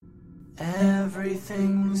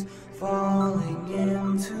Everything's falling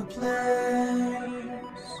into place.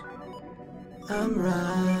 I'm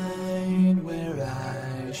right where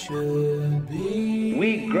I should be.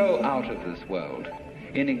 We grow out of this world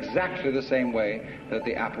in exactly the same way that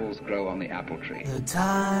the apples grow on the apple tree. The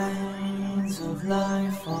tides of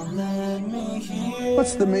life won't let me here.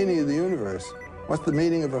 What's the meaning of the universe? What's the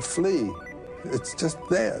meaning of a flea? It's just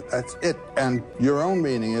there. That's it. And your own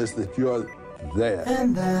meaning is that you're there.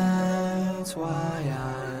 And that's why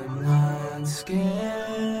I'm not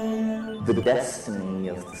scared. The destiny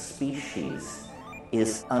of the species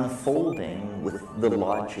is unfolding with the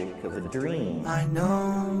logic of a dream. I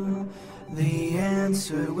know the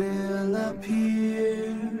answer will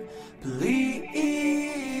appear. Please.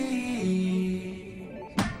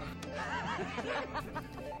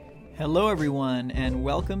 Hello, everyone, and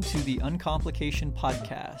welcome to the Uncomplication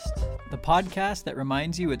Podcast, the podcast that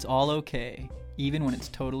reminds you it's all okay, even when it's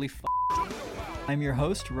totally f***ed. I'm your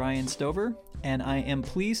host, Ryan Stover, and I am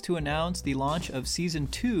pleased to announce the launch of Season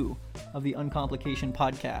 2 of the Uncomplication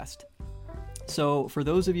Podcast. So, for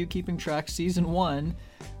those of you keeping track, Season 1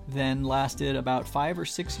 then lasted about 5 or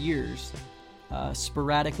 6 years,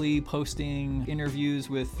 sporadically posting interviews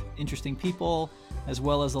with interesting people, as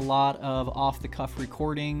well as a lot of off-the-cuff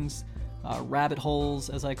recordings, rabbit holes,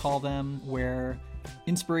 as I call them, where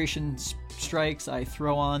inspiration strikes, I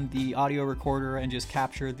throw on the audio recorder and just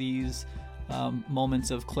capture these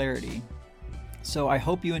moments of clarity. So I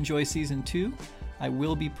hope you enjoy Season 2. I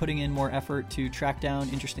will be putting in more effort to track down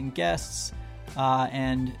interesting guests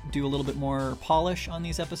and do a little bit more polish on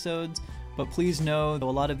these episodes. But please know that a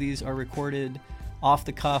lot of these are recorded off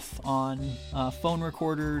the cuff on phone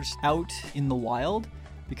recorders out in the wild,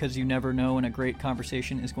 because you never know when a great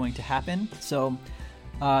conversation is going to happen. So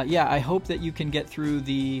I hope that you can get through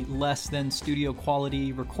the less than studio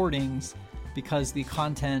quality recordings, because the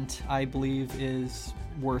content, I believe, is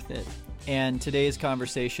worth it. And today's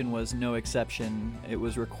conversation was no exception. It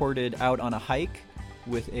was recorded out on a hike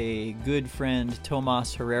with a good friend,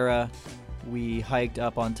 Tomas Herera. We hiked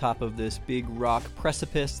up on top of this big rock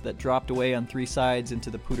precipice that dropped away on 3 sides into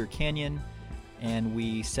the Poudre Canyon, and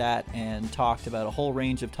we sat and talked about a whole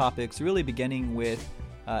range of topics, really beginning with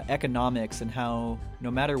economics and how no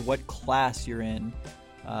matter what class you're in,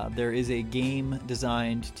 there is a game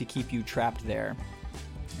designed to keep you trapped there.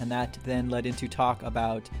 And that then led into talk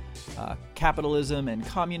about capitalism and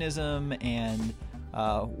communism and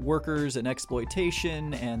workers and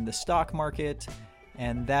exploitation and the stock market.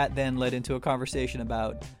 And that then led into a conversation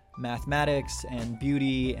about mathematics and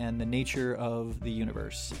beauty and the nature of the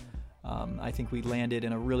universe. I think we landed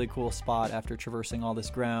in a really cool spot after traversing all this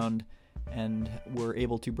ground, and were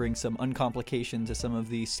able to bring some uncomplication to some of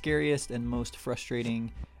the scariest and most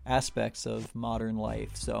frustrating aspects of modern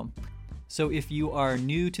life. So if you are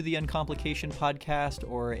new to the Uncomplication Podcast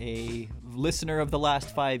or a listener of the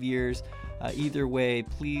last 5 years, either way,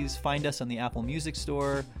 please find us on the Apple Music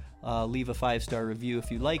Store. Leave a 5-star review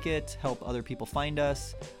if you like it. Help other people find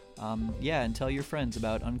us. And tell your friends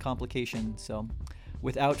about Uncomplication. So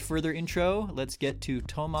without further intro, let's get to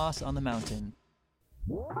Tomas on the mountain.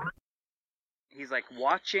 He's like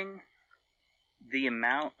watching the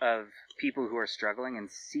amount of people who are struggling and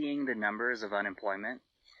seeing the numbers of unemployment.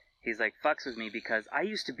 He's like, fucks with me because I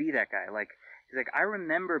used to be that guy. Like, he's like, I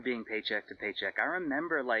remember being paycheck to paycheck. I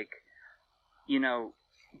remember, like,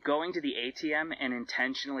 going to the ATM and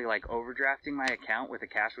intentionally, like, overdrafting my account with a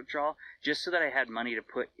cash withdrawal just so that I had money to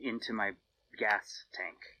put into my gas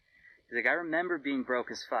tank. He's like, I remember being broke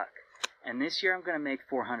as fuck. And this year I'm going to make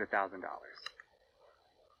 $400,000.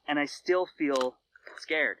 And I still feel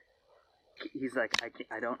scared. He's like,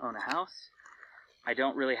 I don't own a house. I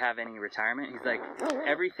don't really have any retirement. He's like,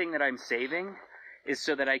 everything that I'm saving is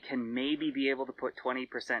so that I can maybe be able to put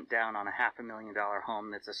 20% down on a $500,000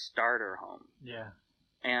 home that's a starter home. Yeah.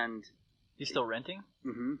 And You still renting?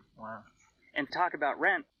 Mm-hmm. Wow. And talk about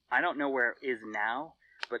rent, I don't know where it is now,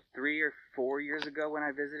 but 3 or 4 years ago when I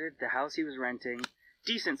visited, the house he was renting,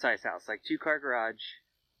 decent sized house, like 2-car garage,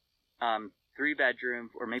 3 bedroom,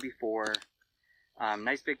 or maybe 4,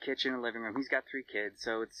 nice big kitchen and living room. He's got 3 kids,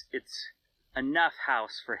 so it's enough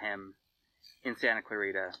house for him in Santa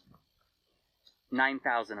Clarita.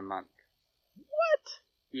 $9,000 a month. What?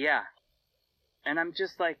 Yeah. And I'm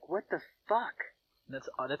just like, what the fuck? That's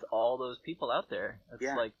all those people out there. That's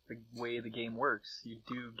Yeah. like the way the game works. You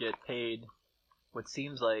do get paid what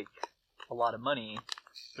seems like a lot of money,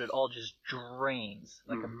 but it all just drains,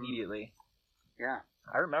 like, immediately. Yeah.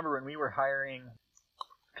 I remember when we were hiring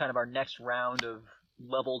kind of our next round of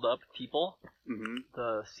leveled up people,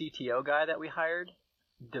 the CTO guy that we hired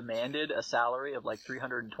demanded a salary of like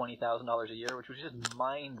 $320,000 a year, which was just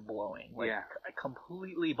mind blowing, like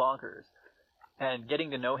completely bonkers. And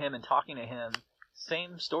getting to know him and talking to him,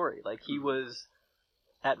 same story. Like he was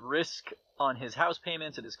at risk on his house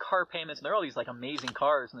payments and his car payments, and there are all these like amazing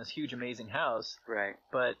cars in this huge amazing house. Right.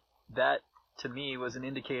 But that to me was an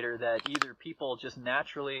indicator that either people just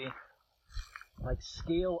naturally like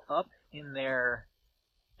scale up in their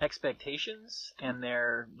expectations and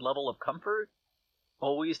their level of comfort,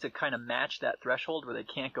 always to kind of match that threshold where they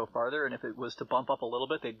can't go farther, and if it was to bump up a little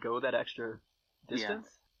bit, they'd go that extra distance.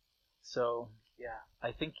 So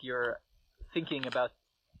I think you're thinking about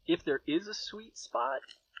if there is a sweet spot,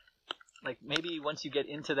 like maybe once you get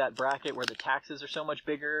into that bracket where the taxes are so much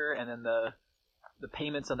bigger, and then the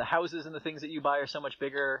payments on the houses and the things that you buy are so much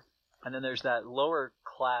bigger, and then there's that lower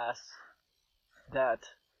class that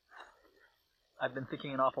I've been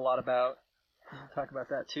thinking an awful lot about. We'll talk about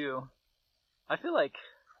that too. I feel like,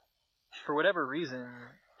 for whatever reason,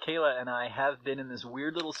 Kayla and I have been in this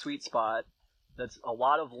weird little sweet spot that's a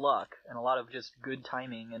lot of luck and a lot of just good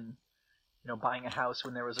timing, and buying a house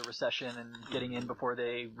when there was a recession and getting in before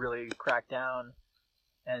they really cracked down,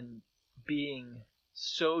 and being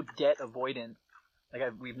so debt avoidant. Like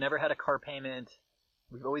we've never had a car payment.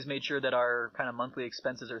 We've always made sure that our kind of monthly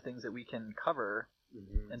expenses are things that we can cover.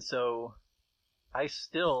 Mm-hmm. And so I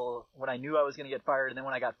still, when I knew I was going to get fired, and then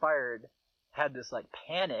when I got fired, had this like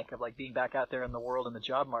panic of like being back out there in the world in the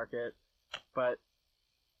job market, but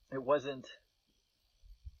it wasn't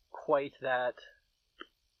quite that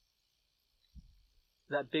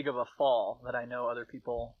big of a fall that I know other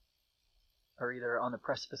people are either on the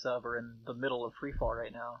precipice of or in the middle of free fall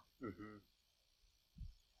right now. Mm-hmm.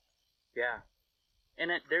 Yeah.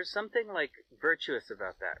 And there's something like virtuous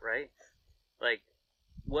about that, right? Like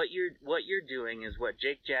what you're doing is what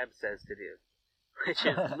Jake Jab says to do, which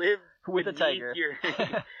is live with a tiger.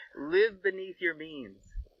 Live beneath your means.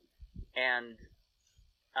 And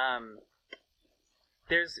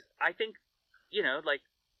there's, I think, like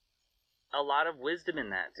a lot of wisdom in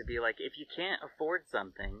that, to be like, if you can't afford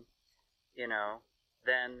something,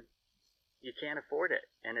 then you can't afford it,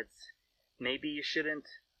 and it's maybe you shouldn't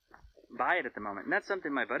buy it at the moment. And that's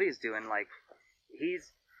something my buddy's doing. Like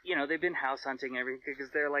he's, they've been house hunting everything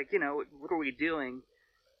because they're like, what are we doing?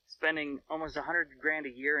 Spending almost $100,000 a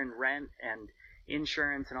year in rent and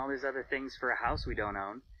insurance and all these other things for a house we don't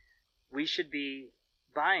own. We should be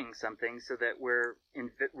buying something so that we're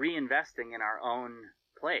reinvesting in our own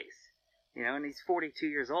place, and he's 42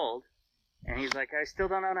 years old, and he's like, I still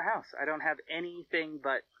don't own a house. I don't have anything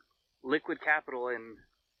but liquid capital in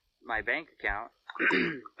my bank account.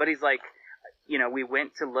 But he's like, we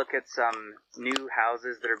went to look at some new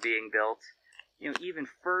houses that are being built, even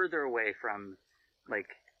further away from like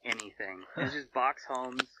anything. It's just box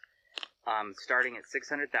homes, starting at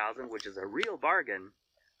 $600,000, which is a real bargain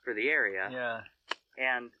for the area. Yeah.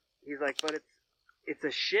 And he's like, but it's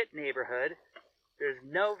a shit neighborhood. There's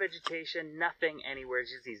no vegetation, nothing anywhere.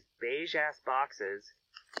 It's just these beige-ass boxes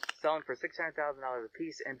selling for $600,000 a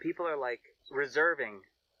piece, and people are, like, reserving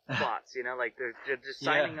plots, like, they're just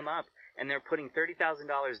signing them up, and they're putting $30,000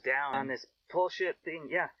 down on this bullshit thing,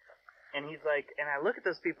 And he's like, and I look at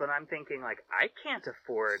those people, and I'm thinking, like, I can't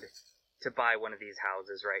afford to buy one of these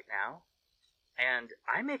houses right now, and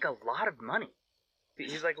I make a lot of money.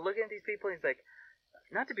 He's like, looking at these people, and he's like,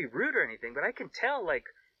 not to be rude or anything, but I can tell, like,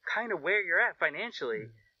 kind of where you're at financially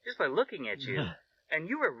just by looking at you. And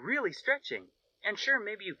you are really stretching. And sure,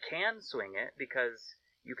 maybe you can swing it because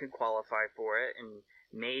you can qualify for it, and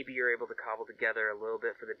maybe you're able to cobble together a little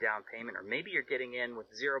bit for the down payment, or maybe you're getting in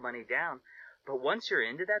with zero money down. But once you're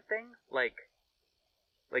into that thing, like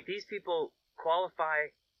these people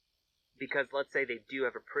qualify because, let's say, they do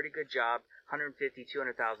have a pretty good job, $150,000,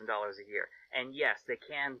 $200,000 a year. And yes, they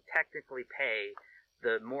can technically pay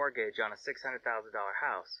the mortgage on a $600,000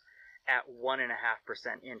 house at 1.5%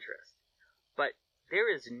 interest. But there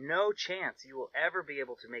is no chance you will ever be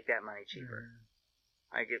able to make that money cheaper.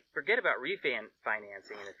 Forget about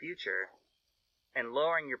refinancing in the future and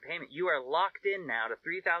lowering your payment. You are locked in now to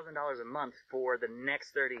 $3,000 a month for the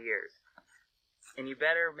next 30 years. And you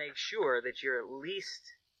better make sure that you're at least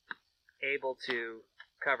able to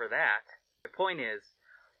cover that. The point is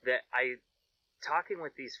that talking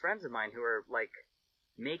with these friends of mine who are like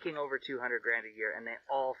making over $200,000 a year, and they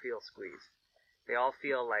all feel squeezed. They all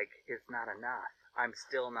feel like it's not enough. I'm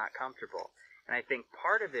still not comfortable. And I think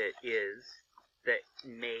part of it is that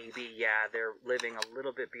maybe, they're living a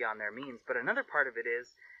little bit beyond their means, but another part of it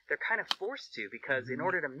is they're kind of forced to, because in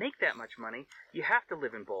order to make that much money, you have to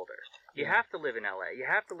live in Boulder. You have to live in LA. You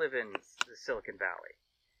have to live in the Silicon Valley.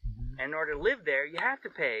 And in order to live there, you have to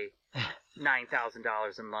pay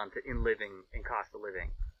 $9,000 a month in cost of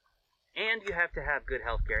living. And you have to have good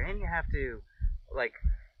health care, and you have to, like...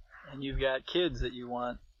 And you've got kids that you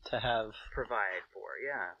want to have... Provide for,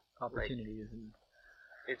 yeah. Opportunities.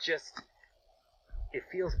 It just... It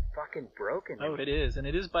feels fucking broken. Oh, it is, and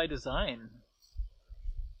it is by design.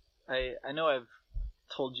 I know I've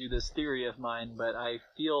told you this theory of mine, but I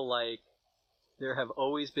feel like there have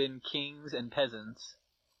always been kings and peasants.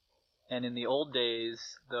 And in the old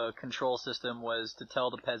days, the control system was to tell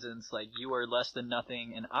the peasants, like, you are less than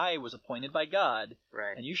nothing, and I was appointed by God.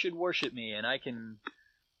 Right. And you should worship me, and I can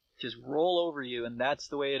just roll over you, and that's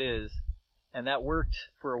the way it is. And that worked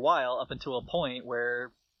for a while, up until a point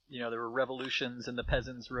where, there were revolutions, and the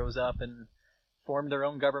peasants rose up and formed their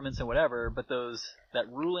own governments and whatever, but that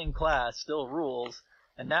ruling class still rules.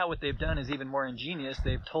 And now what they've done is even more ingenious.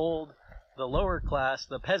 They've told the lower class,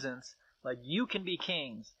 the peasants, like, you can be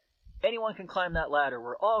kings. Anyone can climb that ladder.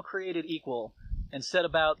 We're all created equal. And set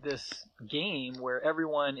about this game where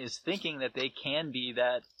everyone is thinking that they can be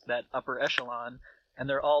that upper echelon, and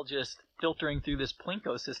they're all just filtering through this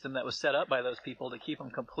Plinko system that was set up by those people to keep them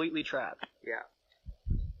completely trapped. Yeah.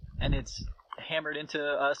 And it's hammered into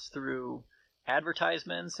us through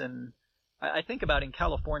advertisements. And I think about in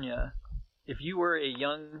California, if you were a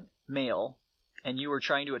young male and you were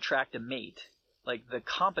trying to attract a mate, like the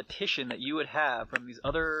competition that you would have from these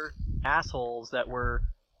other assholes that were,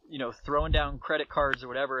 throwing down credit cards or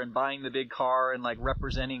whatever and buying the big car and like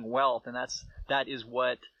representing wealth. And that is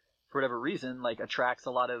what, for whatever reason, like attracts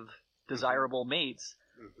a lot of desirable mates.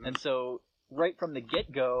 Mm-hmm. And so right from the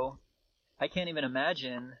get-go, I can't even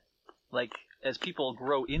imagine, like, as people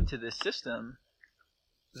grow into this system,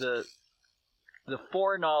 the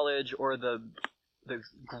foreknowledge or the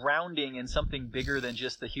grounding in something bigger than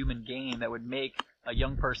just the human game that would make a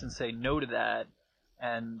young person say no to that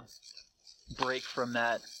and break from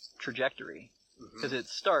that trajectory. Because it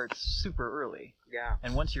starts super early. Yeah.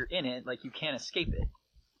 And once you're in it, like, you can't escape it.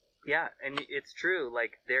 Yeah, and it's true.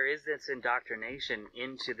 Like, there is this indoctrination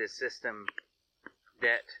into this system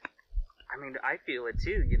that, I mean, I feel it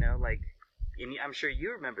too, like, and I'm sure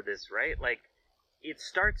you remember this, right? Like, it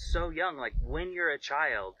starts so young, like, when you're a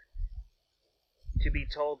child, to be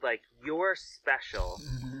told, like, you're special,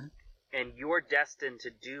 and you're destined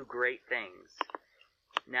to do great things.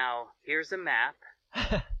 Now, here's a map,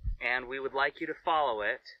 and we would like you to follow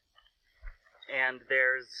it, and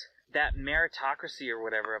there's that meritocracy or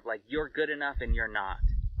whatever of, like, you're good enough and you're not,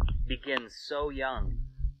 begins so young,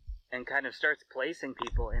 and kind of starts placing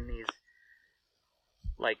people in these,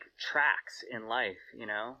 like, tracks in life,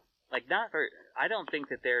 Like, I don't think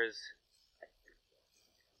that there's,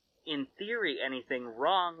 in theory, anything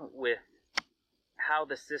wrong with how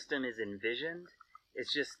the system is envisioned.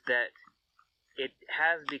 It's just that it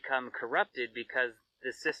has become corrupted because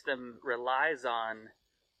the system relies on,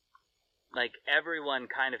 like, everyone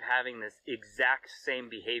kind of having this exact same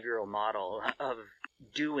behavioral model of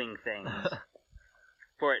doing things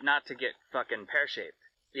for it not to get fucking pear-shaped.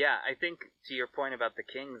 Yeah, I think to your point about the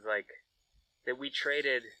kings, like, that we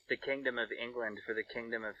traded the kingdom of England for the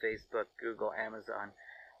kingdom of Facebook, Google, Amazon,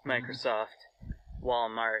 Microsoft,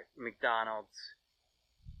 Walmart, McDonald's,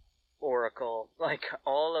 Oracle. Like,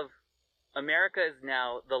 all of America is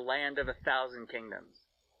now the land of 1,000 kingdoms.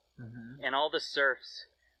 And all the serfs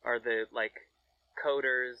are the, like,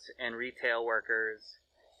 coders and retail workers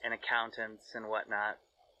and accountants and whatnot.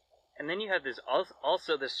 And then you have this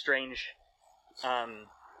also this strange,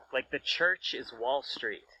 like, the church is Wall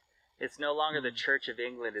Street. It's no longer the Church of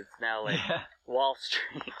England. It's now, like, Wall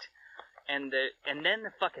Street. And then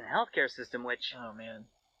the fucking healthcare system, which... Oh, man.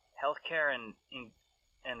 Healthcare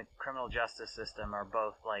and the criminal justice system are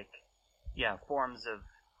both, like, forms of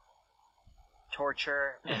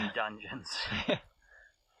torture and dungeons.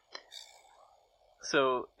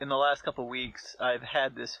 So, in the last couple weeks, I've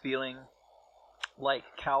had this feeling like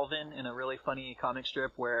Calvin in a really funny comic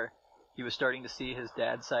strip where he was starting to see his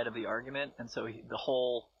dad's side of the argument, and so the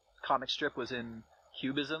whole comic strip was in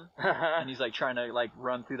cubism, and he's like trying to like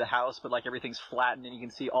run through the house, but like everything's flattened and you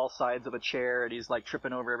can see all sides of a chair, and he's like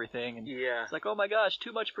tripping over everything, and it's like, oh my gosh,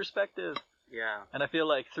 too much perspective. And I feel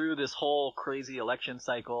like through this whole crazy election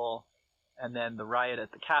cycle, and then the riot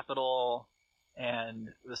at the Capitol, and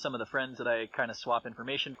with some of the friends that I kind of swap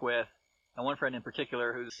information with, and one friend in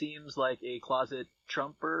particular who seems like a closet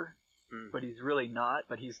Trumper, but he's really not,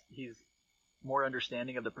 but he's more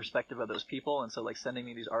understanding of the perspective of those people, and so like sending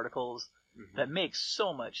me these articles that make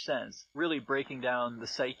so much sense, really breaking down the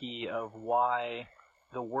psyche of why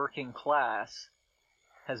the working class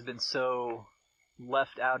has been so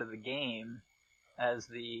left out of the game, as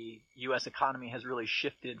the U.S. economy has really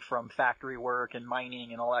shifted from factory work and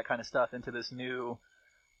mining and all that kind of stuff into this new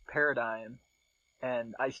paradigm.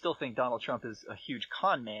 And I still think Donald Trump is a huge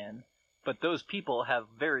con man, but those people have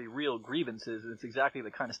very real grievances, and it's exactly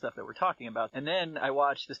the kind of stuff that we're talking about. And then I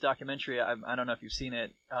watched this documentary. I don't know if you've seen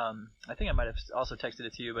it. I think I might have also texted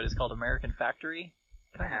it to you, but it's called American Factory.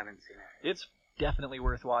 I haven't seen it. It's definitely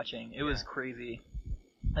worth watching. It was crazy.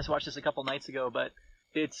 I just watched this a couple nights ago, but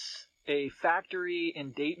it's a factory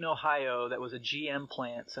in Dayton, Ohio that was a GM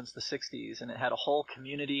plant since the 60s, and it had a whole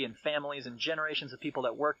community and families and generations of people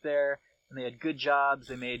that worked there. And they had good jobs.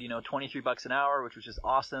 They made, $23 an hour, which was just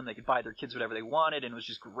awesome. They could buy their kids whatever they wanted, and it was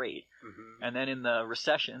just great. Mm-hmm. And then in the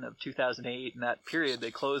recession of 2008, in that period, they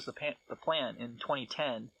closed the plant in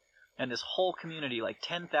 2010. And this whole community, like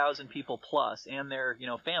 10,000 people plus, and their,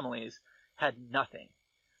 families, had nothing.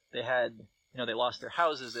 They had, they lost their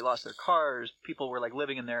houses, they lost their cars. People were like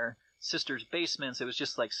living in their sisters' basements. It was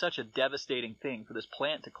just like such a devastating thing for this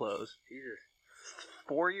plant to close. Jesus.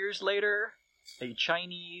 4 years later, a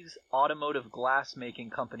Chinese automotive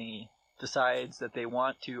glass-making company decides that they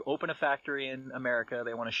want to open a factory in America.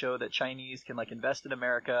 They want to show that Chinese can, invest in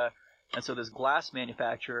America. And so this glass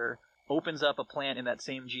manufacturer opens up a plant in that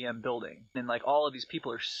same GM building. And, all of these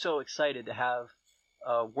people are so excited to have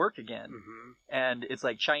work again. Mm-hmm. And it's,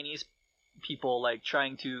 Chinese people,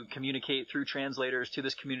 trying to communicate through translators to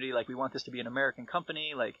this community. We want this to be an American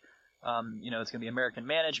company. It's going to be American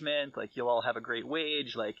management. You'll all have a great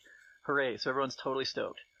wage. Hooray. So everyone's totally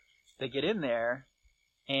stoked. They get in there,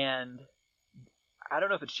 and I don't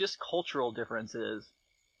know if it's just cultural differences,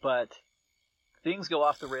 but things go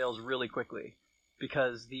off the rails really quickly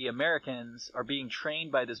because the Americans are being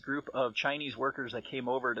trained by this group of Chinese workers that came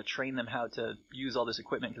over to train them how to use all this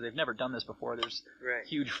equipment because they've never done this before. There's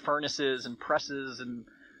huge furnaces and presses and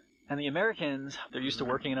the Americans, they're used to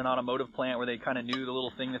working in an automotive plant where they kind of knew the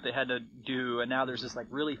little thing that they had to do, and now there's this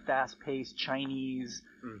really fast-paced Chinese,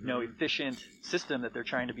 efficient system that they're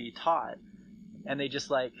trying to be taught, and they just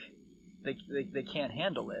they can't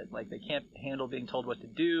handle it. They can't handle being told what to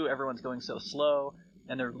do. Everyone's going so slow,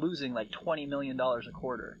 and they're losing $20 million a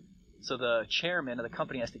quarter. So the chairman of the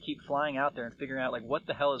company has to keep flying out there and figuring out what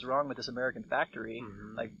the hell is wrong with this American factory?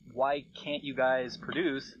 Why can't you guys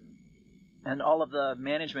produce? And all of the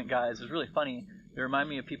management guys, it was really funny. They remind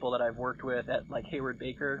me of people that I've worked with at Hayward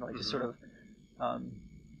Baker, just sort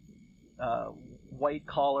of white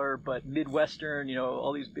collar but Midwestern,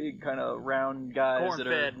 all these big kind of round guys that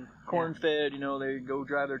are corn-fed. They go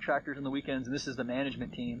drive their tractors on the weekends, and this is the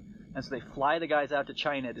management team. And so they fly the guys out to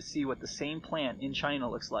China to see what the same plant in China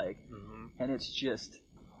looks like. Mm-hmm. And it's just,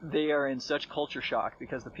 they are in such culture shock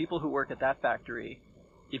because the people who work at that factory,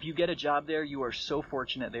 if you get a job there, you are so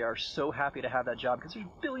fortunate. They are so happy to have that job because there's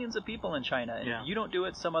billions of people in China. And if you don't do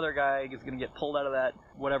it, some other guy is going to get pulled out of that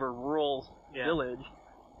whatever rural village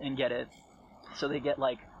and get it. So they get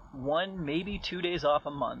 1, maybe 2 days off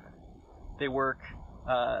a month. They work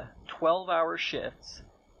 12-hour shifts,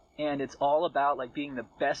 and it's all about being the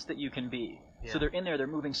best that you can be. Yeah. So they're in there, they're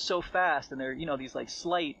moving so fast, and they're these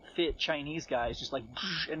slight fit Chinese guys, just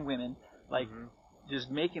and women, just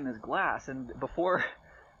making this glass. And before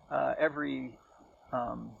every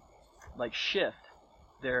shift,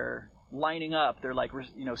 they're lining up. They're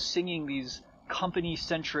singing these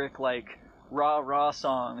company-centric rah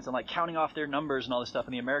songs and counting off their numbers and all this stuff.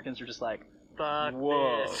 And the Americans are just fuck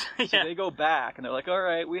whoa. This. So they go back and they're all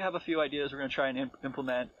right, we have a few ideas we're going to try and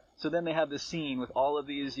implement. So then they have this scene with all of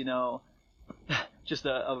these, just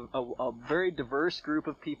a very diverse group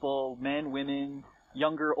of people, men, women,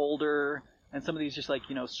 younger, older. And some of these just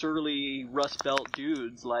surly Rust Belt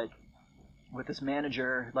dudes, with this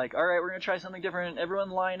manager, all right, we're going to try something different. Everyone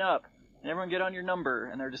line up and everyone get on your number.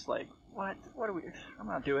 And they're just what? What are we? I'm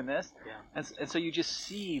not doing this. Yeah. And so you just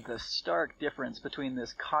see the stark difference between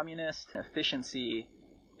this communist efficiency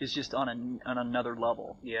is just on another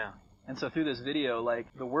level. Yeah. And so through this video,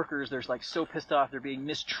 the workers, they're so pissed off. They're being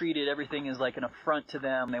mistreated. Everything is an affront to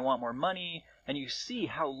them. They want more money. And you see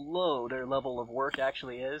how low their level of work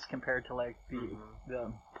actually is compared to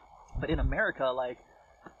the but in America,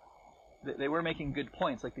 they were making good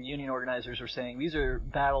points. The union organizers were saying, these are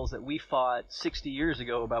battles that we fought 60 years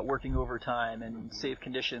ago about working overtime and safe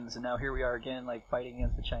conditions, and now here we are again, fighting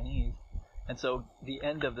against the Chinese. And so the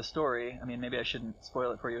end of the story, I mean, maybe I shouldn't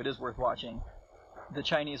spoil it for you. It is worth watching. The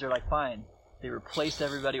Chinese are fine. They replaced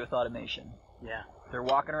everybody with automation. Yeah. They're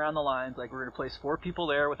walking around the lines we're going to place 4 people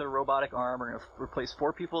there with a robotic arm. We're going to replace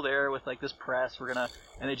 4 people there with this press.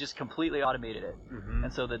 And they just completely automated it. Mm-hmm.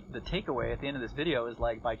 And so the takeaway at the end of this video is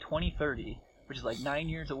by 2030, which is like 9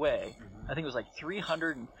 years away. I think it was like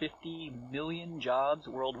 350 million jobs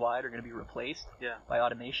worldwide are going to be replaced by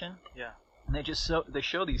automation. Yeah. And they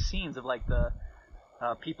show these scenes of like the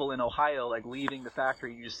people in Ohio like leaving the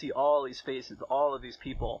factory. You just see all these faces, all of these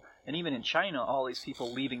people, and even in China, all these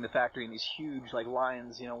people leaving the factory in these huge like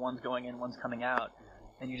lines. You know, one's going in, one's coming out,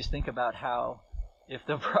 and you just think about how if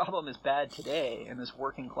the problem is bad today in this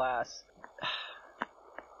working class,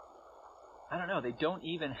 I don't know, they don't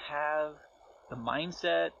even have the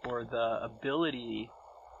mindset or the ability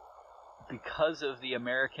because of the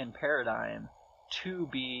American paradigm to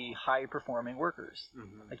be high-performing workers.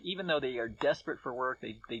 Like, even though they are desperate for work,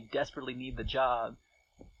 they desperately need the job,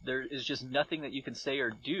 there is just nothing that you can say or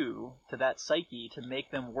do to that psyche to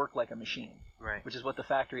make them work like a machine. Right. Which is what the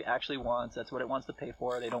factory actually wants. That's what it wants to pay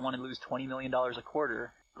for. They don't want to lose $20 million a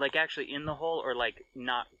quarter. Like actually in the hole, or like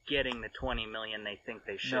not getting the $20 million they think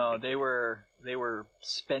they should? No, they were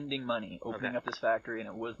spending money opening up this factory, and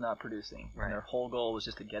it was not producing. Right. And their whole goal was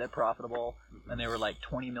just to get it profitable, and they were like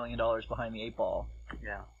 $20 million behind the 8 ball.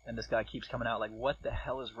 Yeah. And this guy keeps coming out like, what the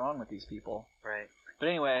hell is wrong with these people? Right. But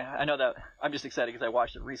anyway, I know that I'm just excited because I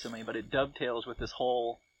watched it recently, but it dovetails with this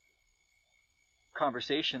whole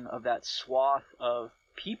conversation of that swath of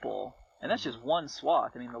people. And that's just one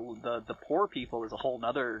swath. I mean, the poor people is a whole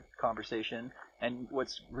nother conversation. And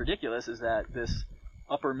what's ridiculous is that this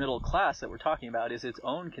upper middle class that we're talking about is its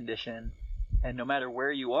own condition. And no matter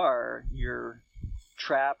where you are, you're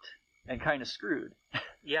trapped and kind of screwed.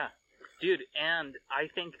 Yeah. Dude, and I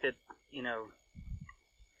think that, you know,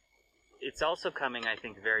 it's also coming, I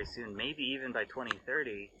think, very soon, maybe even by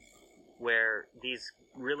 2030, where these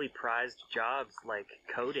really prized jobs like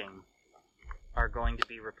coding are going to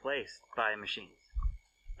be replaced by machines.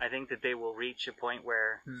 I think that they will reach a point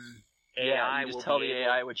where AI you just will tell be the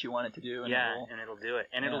able, AI what you want it to do, and it'll do it.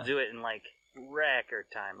 And it'll do it in like record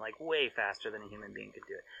time, like way faster than a human being could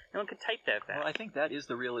do it. No one could type that fast. Well, I think that is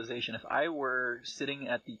the realization. If I were sitting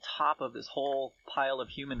at the top of this whole pile of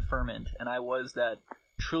human ferment, and I was that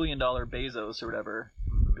 $1 trillion Bezos or whatever,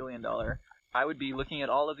 $1 billion, I would be looking at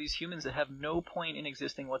all of these humans that have no point in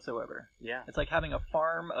existing whatsoever. Yeah. It's like having a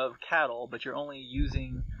farm of cattle, but you're only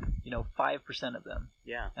using, 5% of them.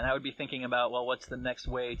 Yeah. And I would be thinking about, well, what's the next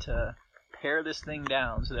way to pare this thing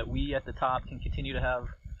down so that we at the top can continue to have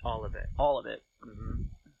all of it. All of it. Mm-hmm.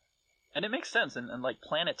 And it makes sense. And like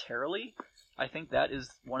planetarily, I think that is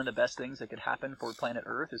one of the best things that could happen for planet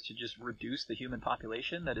Earth, is to just reduce the human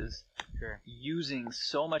population that is using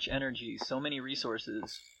so much energy, so many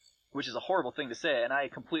resources, which is a horrible thing to say, and I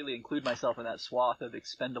completely include myself in that swath of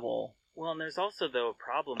expendable. Well, and there's also, though, a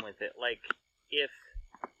problem with it. Like,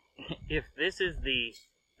 if this is the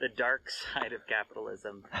dark side of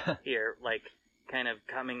capitalism here, like, kind of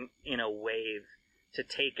coming in a wave to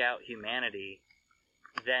take out humanity,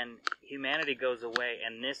 then humanity goes away,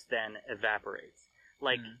 and this then evaporates.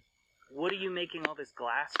 Like, what are you making all this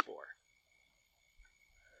glass for?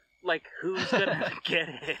 Like, who's gonna get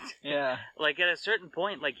it? Yeah. Like, at a certain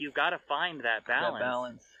point, like, you've got to find that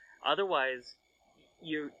balance. Otherwise,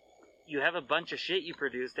 you have a bunch of shit you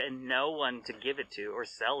produced and no one to give it to or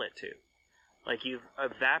sell it to. Like, you've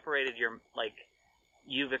evaporated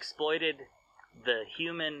you've exploited the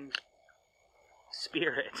human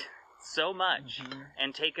spirit so much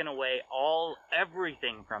and taken away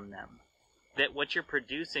everything from them, that what you're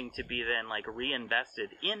producing to be then, like, reinvested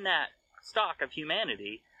in that stock of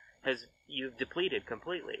humanity you've depleted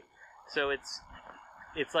completely. So it's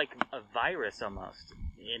like a virus almost.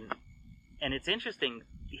 And it's interesting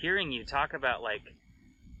hearing you talk about, like,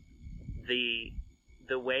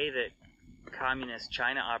 the way that communist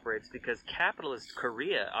China operates, because capitalist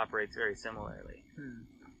Korea operates very similarly.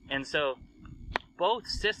 And so both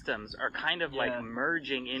systems are kind of like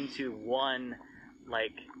merging into one,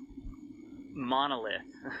 like, monolith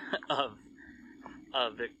of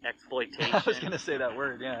exploitation. I was going to say that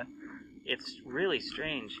word, yeah. It's really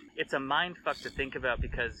strange. It's a mind fuck to think about,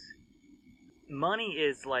 because money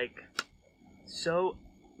is, like, so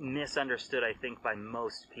misunderstood, I think, by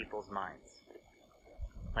most people's minds.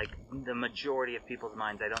 Like, the majority of people's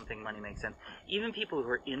minds, I don't think money makes sense. Even people who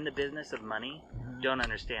are in the business of money don't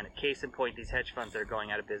understand it. Case in point, these hedge funds are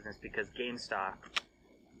going out of business because GameStop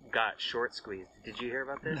got short squeezed. Did you hear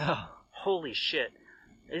about this? No. Holy shit.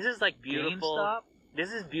 This is, like, beautiful. GameStop?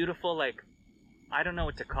 This is beautiful, like, I don't know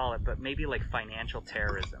what to call it, but maybe, like, financial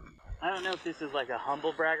terrorism. I don't know if this is, like, a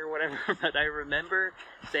humble brag or whatever, but I remember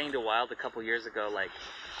saying to Wild a couple years ago, like,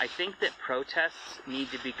 I think that protests need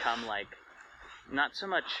to become, like, not so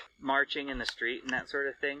much marching in the street and that sort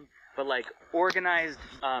of thing, but, like, organized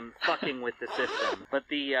fucking with the system. But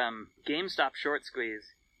the GameStop short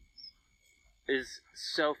squeeze is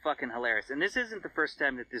so fucking hilarious. And this isn't the first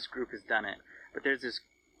time that this group has done it, but there's this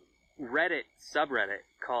Reddit subreddit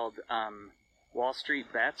called Wall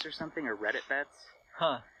Street Bets or something, or Reddit Bets.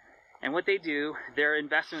 Huh. And what they do, their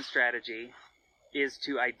investment strategy is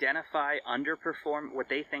to identify what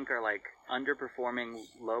they think are like underperforming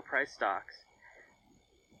low-price stocks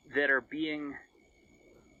that are being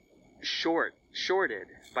shorted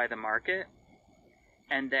by the market,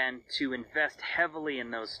 and then to invest heavily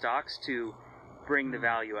in those stocks to bring the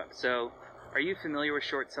value up. So, are you familiar with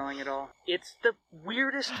short selling at all? It's the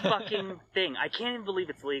weirdest fucking thing. I can't even believe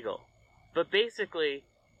it's legal. But basically,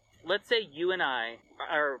 let's say you and I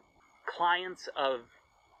are clients of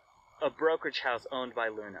a brokerage house owned by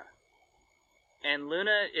Luna. And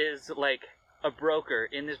Luna is like a broker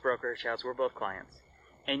in this brokerage house. We're both clients.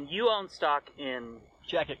 And you own stock in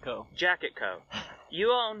Jacket Co.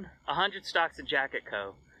 You own 100 stocks in Jacket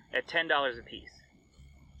Co. at $10 a piece.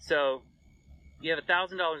 So you have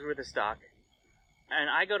 $1,000 worth of stock. And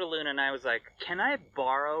I go to Luna and I was like, can I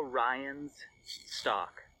borrow Ryan's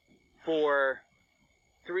stock for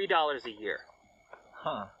 $3 a year?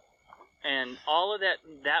 Huh. And all of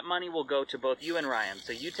that money will go to both you and Ryan.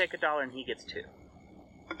 So you take $1 and he gets $2.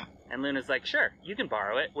 And Luna's like, sure, you can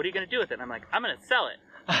borrow it. What are you going to do with it? And I'm like, I'm going to sell it.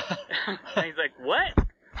 And he's like, what?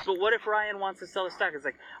 But what if Ryan wants to sell his stock? It's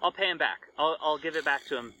like, I'll pay him back. I'll give it back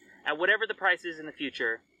to him. At whatever the price is in the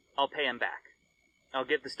future, I'll pay him back. I'll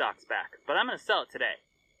give the stocks back. But I'm going to sell it today.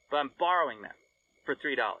 But I'm borrowing them for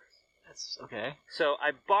 $3. That's okay. So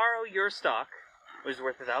I borrow your stock, which is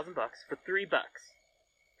worth $1,000, for $3.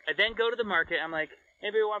 I then go to the market. I'm like,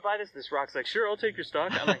 anybody want to buy this? This rock's like, sure, I'll take your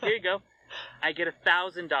stock. I'm like, here you go. I get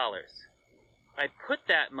 $1,000. I put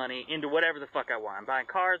that money into whatever the fuck I want. I'm buying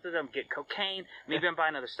cars with them, get cocaine, maybe I'm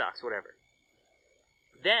buying other stocks, whatever.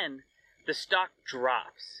 Then the stock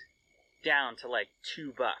drops down to like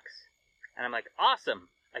 $2. And I'm like, awesome.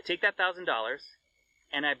 I take that $1,000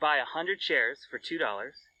 and I buy 100 shares for $2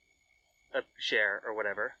 a share or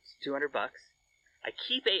whatever. It's $200. I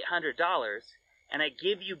keep $800 and I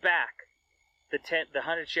give you back the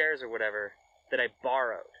 100 shares or whatever that I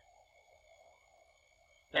borrowed.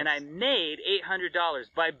 And I made $800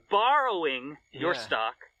 by borrowing your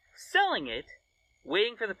stock, selling it,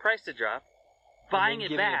 waiting for the price to drop, buying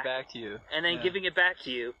it back to you, and then giving it back to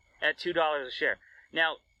you at $2 a share.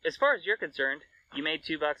 Now, as far as you're concerned, you made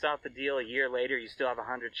 $2 off the deal. A year later, you still have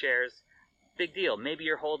 100 shares. Big deal. Maybe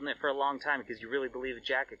you're holding it for a long time because you really believe in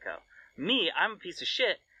Jacket Co. Me, I'm a piece of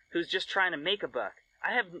shit who's just trying to make a buck.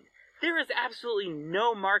 There is absolutely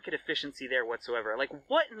no market efficiency there whatsoever. Like,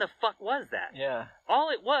 what in the fuck was that? Yeah. All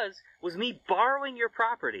it was me borrowing your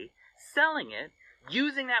property, selling it,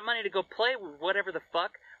 using that money to go play with whatever the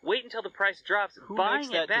fuck, wait until the price drops, Who buying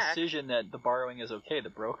makes that it back. decision that the borrowing is okay? The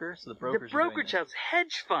broker? So the broker's The brokerage house,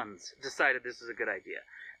 hedge funds, decided this is a good idea.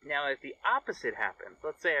 Now, if the opposite happens,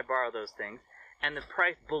 let's say I borrow those things, and the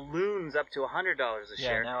price balloons up to $100 a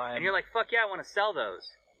share, and you're like, fuck yeah, I want to sell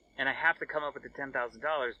those. And I have to come up with the $10,000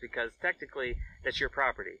 because technically that's your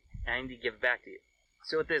property, and I need to give it back to you.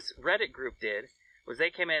 So what this Reddit group did was they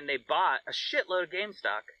came in and they bought a shitload of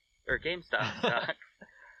GameStop stock,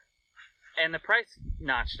 and the price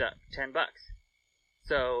notched up $10.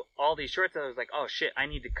 So all these short sellers were like, oh shit, I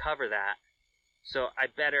need to cover that, so I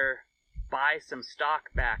better buy some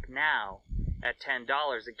stock back now at $10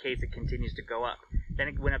 in case it continues to go up. Then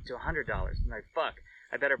it went up to $100. I'm like, fuck.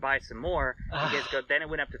 I better buy some more. Then it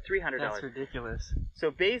went up to $300. That's ridiculous.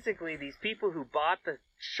 So basically, these people who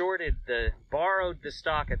borrowed the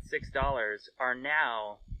stock at $6 are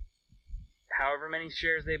now, however many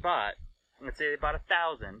shares they bought. Let's say they bought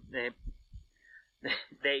 1,000.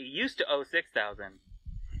 They used to owe $6,000.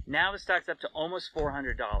 Now the stock's up to almost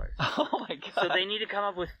 $400. Oh my god! So they need to come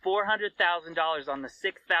up with $400,000 on the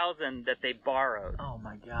 $6,000 that they borrowed. Oh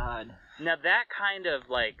my god! Now that kind of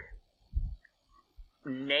like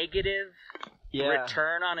negative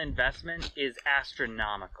return on investment is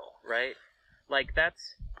astronomical, right? Like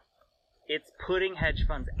it's putting hedge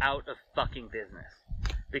funds out of fucking business.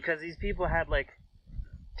 Because these people had like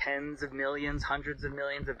tens of millions, hundreds of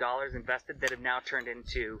millions of dollars invested that have now turned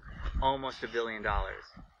into almost $1 billion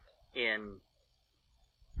in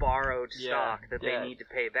borrowed stock that they need to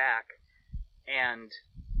pay back. And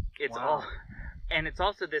it's it's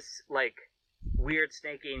also this like weird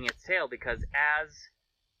snake eating its tail, because as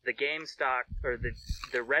the GameStop or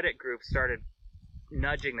the Reddit group started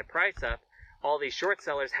nudging the price up, all these short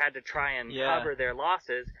sellers had to try and cover their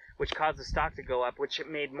losses, which caused the stock to go up, which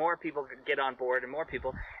made more people get on board and more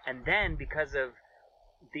people. And then because of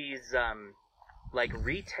these like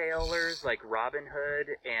retailers like Robinhood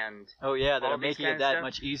and Oh yeah, that all are these making kind it of that stuff.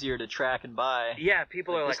 much easier to track and buy. Yeah,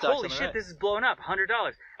 people are Like, like, this stock's holy on the shit, rise. this is blowing up,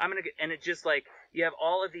 $100. I'm gonna get, and it just like you have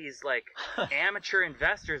all of these like amateur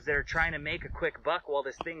investors that are trying to make a quick buck while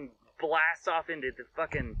this thing blasts off into the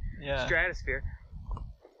fucking stratosphere.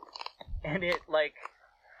 And it like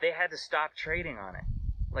they had to stop trading on it.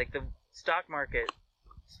 Like the stock market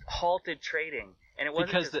halted trading, and it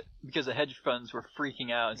wasn't because the hedge funds were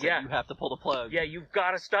freaking out and said you have to pull the plug. Yeah, you've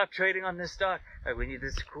got to stop trading on this stock. We need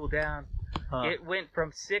this to cool down. Huh. It went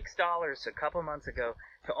from $6 a couple months ago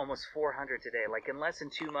to almost $400 today. Like in less than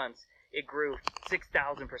 2 months, it grew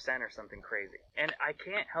 6,000% or something crazy. And I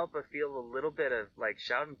can't help but feel a little bit of like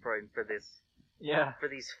Schadenfreude for this. Yeah. For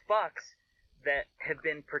these fucks that have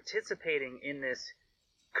been participating in this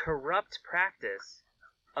corrupt practice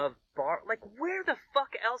of like where the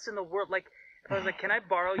fuck else in the world, like if I was like, can I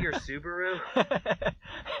borrow your Subaru?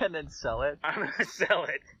 And then sell it. I'm gonna sell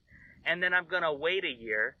it, and then I'm gonna wait a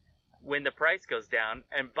year when the price goes down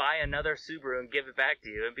and buy another Subaru and give it back to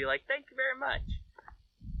you and be like, thank you very much.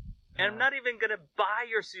 And I'm not even gonna buy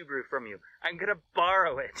your Subaru from you. I'm gonna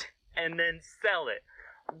borrow it and then sell it.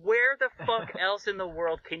 Where the fuck else in the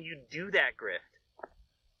world can you do that grift?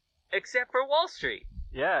 Except for Wall Street.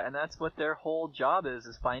 Yeah, and that's what their whole job is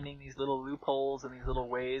finding these little loopholes and these little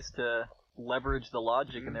ways to leverage the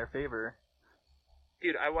logic in their favor.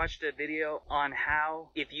 Dude, I watched a video on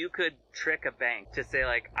how if you could trick a bank to say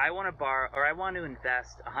like, I want to borrow or I want to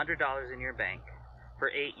invest $100 in your bank for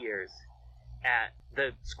 8 years at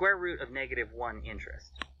the square root of -1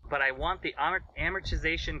 interest. But I want the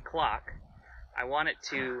amortization clock, I want it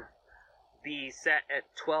to be set at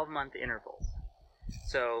 12-month intervals.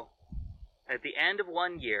 So at the end of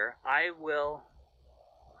 1 year, I will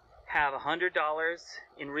have $100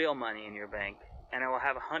 in real money in your bank, and I will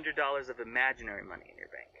have $100 of imaginary money in your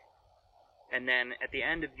bank. And then at the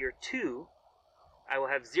end of year 2, I will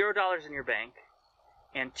have $0 in your bank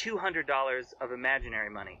and $200 of imaginary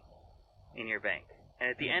money in your bank. And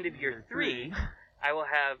at the end of year 3, I will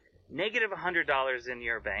have -$100 in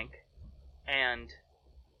your bank and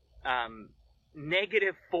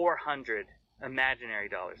 -$400 imaginary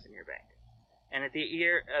dollars in your bank. And at the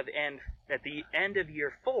end of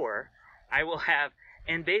year 4, I will have,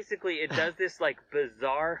 and basically it does this like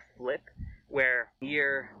bizarre flip where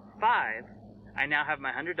year 5, I now have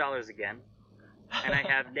my $100 again, and I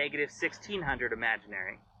have -$1,600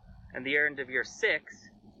 imaginary. And the end of year 6,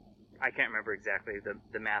 I can't remember exactly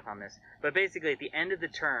the math on this, but basically at the end of the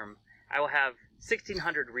term, I will have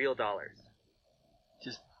 $1,600 real dollars.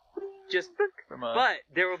 Just but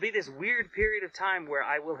there will be this weird period of time where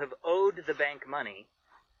I will have owed the bank money,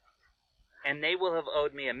 and they will have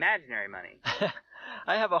owed me imaginary money.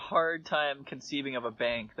 I have a hard time conceiving of a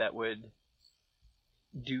bank that would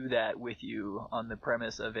do that with you on the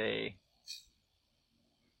premise of a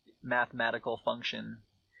mathematical function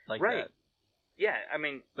like that. Yeah, I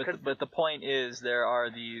mean... But the point is there are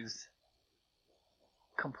these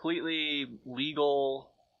completely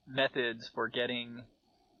legal methods for getting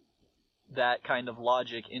that kind of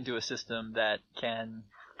logic into a system that can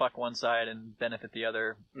fuck one side and benefit the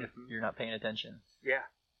other if you're not paying attention. Yeah.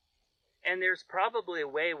 And there's probably a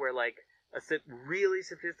way where, like, a really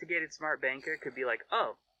sophisticated smart banker could be like,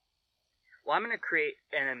 oh, well, I'm going to create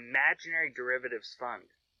an imaginary derivatives fund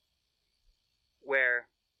where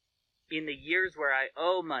in the years where I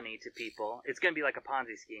owe money to people, it's going to be like a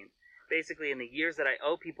Ponzi scheme. Basically, in the years that I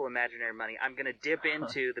owe people imaginary money, I'm going to dip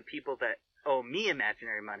into the people that owe me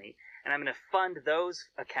imaginary money, and I'm going to fund those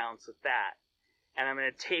accounts with that, and I'm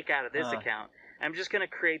going to take out of this account. I'm just going to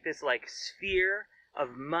create this like sphere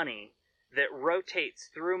of money that rotates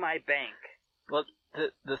through my bank. Well,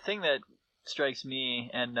 the thing that strikes me,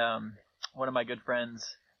 and one of my good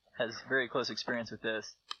friends has very close experience with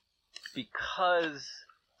this, because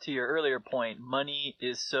to your earlier point, money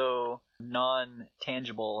is so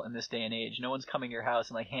non-tangible in this day and age. No one's coming to your house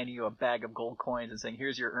and like handing you a bag of gold coins and saying,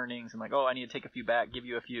 here's your earnings, and like, oh, I need to take a few back, give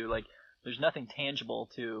you a few. Like, there's nothing tangible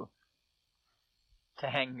to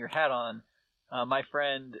hang your hat on. My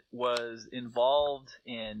friend was involved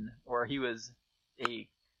in, or he was a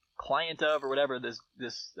client of, or whatever, this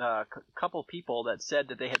couple people that said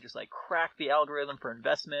that they had just like cracked the algorithm for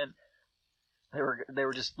investment. They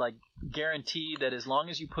were just like guaranteed that as long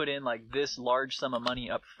as you put in like this large sum of money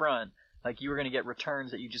up front, like you were going to get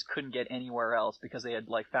returns that you just couldn't get anywhere else, because they had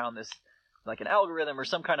like found this like an algorithm or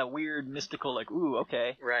some kind of weird mystical like, ooh,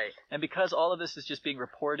 okay. Right. And because all of this is just being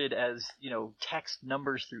reported as, you know, text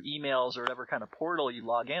numbers through emails or whatever kind of portal you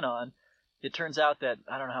log in on, it turns out that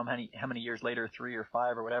I don't know how many years later, 3 or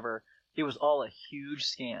 5 or whatever, it was all a huge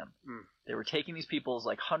scam. They were taking these people's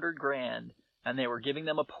like $100,000 and they were giving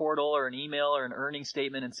them a portal or an email or an earning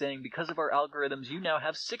statement and saying, because of our algorithms, you now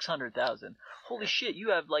have 600,000. Holy shit, you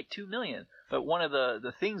have like 2 million. But one of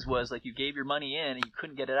the things was, like, you gave your money in and you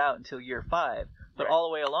couldn't get it out until year 5. But all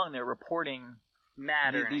the way along, they're reporting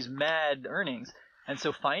these mad earnings. And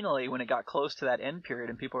so finally, when it got close to that end period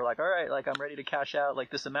and people were like, all right, like, I'm ready to cash out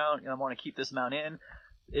like this amount and I want to keep this amount in,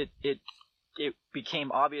 it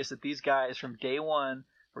became obvious that these guys from day one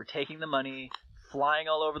were taking the money, flying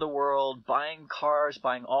all over the world, buying cars,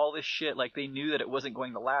 buying all this shit. Like, they knew that it wasn't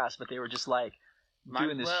going to last, but they were just like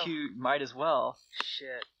doing this huge, might as well.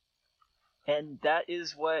 Shit. And that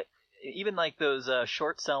is what, even like those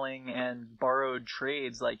short selling and borrowed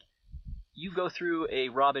trades, like, you go through a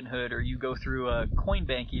Robinhood or you go through a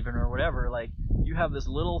Coinbank even or whatever, like, you have this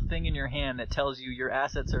little thing in your hand that tells you your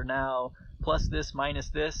assets are now plus this minus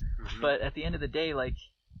this, but at the end of the day, like,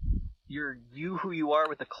 you're who you are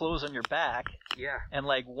with the clothes on your back. Yeah. And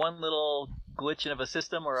like one little glitch of a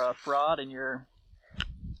system or a fraud and your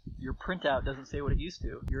printout doesn't say what it used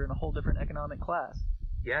to. You're in a whole different economic class.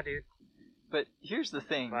 Yeah, dude. But here's the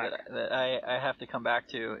thing that I have to come back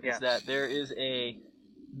to is that there is a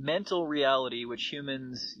mental reality which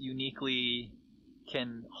humans uniquely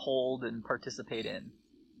can hold and participate in,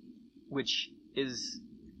 which is,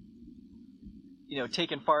 you know,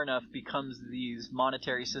 taken far enough becomes these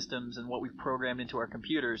monetary systems and what we've programmed into our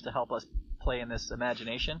computers to help us play in this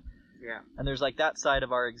imagination. Yeah. And there's like that side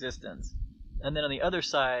of our existence. And then on the other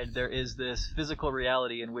side, there is this physical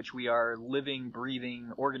reality in which we are living,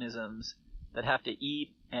 breathing organisms that have to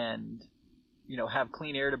eat and, you know, have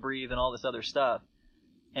clean air to breathe and all this other stuff.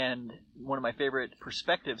 And one of my favorite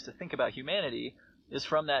perspectives to think about humanity is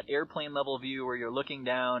from that airplane level view where you're looking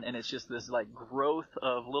down and it's just this like growth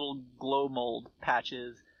of little glow mold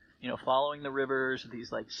patches, you know, following the rivers,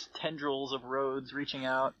 these like tendrils of roads reaching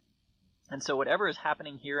out. And so whatever is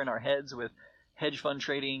happening here in our heads with hedge fund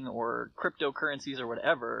trading or cryptocurrencies or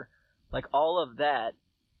whatever, like all of that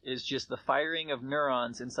is just the firing of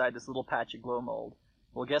neurons inside this little patch of glow mold.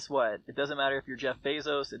 Well, guess what? It doesn't matter if you're Jeff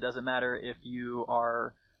Bezos. It doesn't matter if you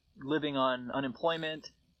are living on unemployment.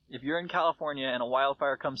 If you're in California and a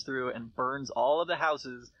wildfire comes through and burns all of the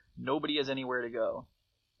houses, nobody has anywhere to go.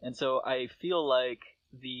 And so I feel like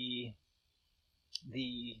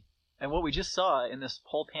and what we just saw in this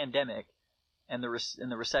whole pandemic and the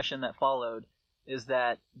recession that followed is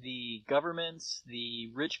that the governments, the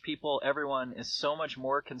rich people, everyone is so much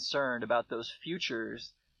more concerned about those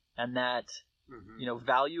futures and that, you know,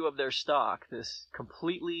 value of their stock, this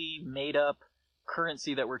completely made up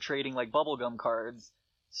currency that we're trading like bubblegum cards,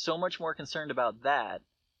 so much more concerned about that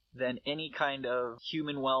than any kind of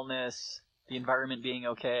human wellness, the environment being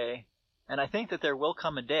okay. And I think that there will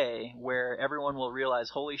come a day where everyone will realize,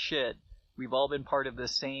 holy shit, we've all been part of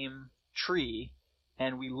this same tree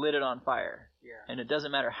and we lit it on fire. Yeah. And it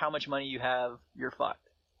doesn't matter how much money you have, you're fucked.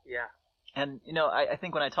 Yeah. And, you know, I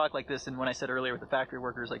think when I talk like this and when I said earlier with the factory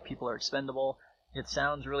workers, like people are expendable, it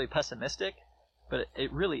sounds really pessimistic, but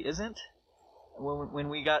it really isn't. When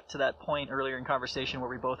we got to that point earlier in conversation where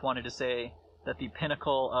we both wanted to say that the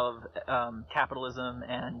pinnacle of capitalism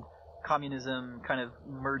and communism kind of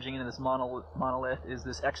merging into this monolith is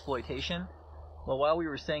this exploitation, well, while we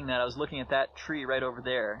were saying that, I was looking at that tree right over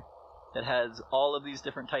there that has all of these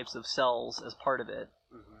different types of cells as part of it.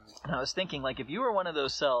 And I was thinking, like, if you were one of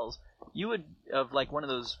those cells, you would, of like one of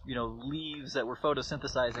those, you know, leaves that were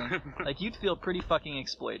photosynthesizing, like you'd feel pretty fucking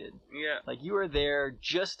exploited. Yeah. Like you are there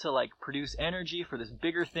just to like produce energy for this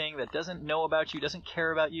bigger thing that doesn't know about you, doesn't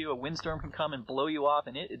care about you. A windstorm can come and blow you off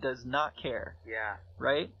and it does not care. Yeah.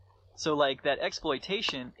 Right? So like that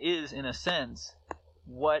exploitation is in a sense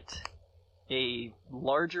what a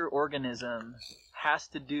larger organism has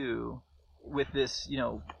to do with this, you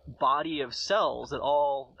know, body of cells that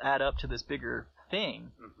all add up to this bigger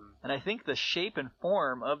thing. And I think the shape and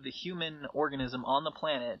form of the human organism on the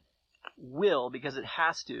planet will, because it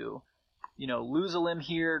has to, you know, lose a limb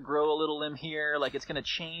here, grow a little limb here. Like it's going to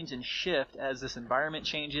change and shift as this environment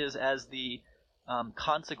changes, as the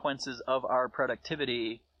consequences of our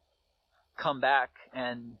productivity come back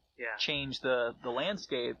and change the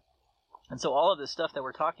landscape. And so all of this stuff that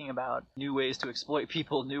we're talking about, new ways to exploit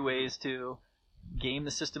people, new ways to game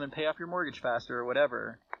the system and pay off your mortgage faster or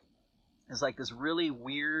whatever, is like this really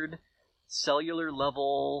weird cellular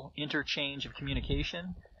level interchange of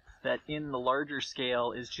communication that in the larger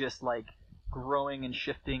scale is just like growing and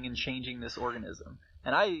shifting and changing this organism.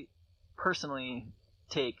 And I personally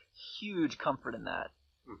take huge comfort in that.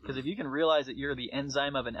 Because if you can realize that you're the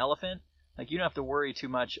enzyme of an elephant, like you don't have to worry too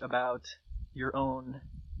much about your own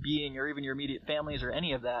being or even your immediate families or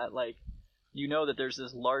any of that. Like, you know that there's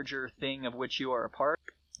this larger thing of which you are a part.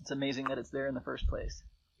 It's amazing that it's there in the first place.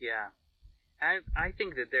 Yeah. I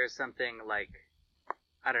think that there's something like,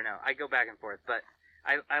 I don't know, I go back and forth, but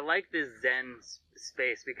I like this Zen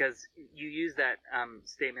space because you use that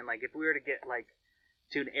statement, like if we were to get like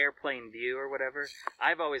to an airplane view or whatever,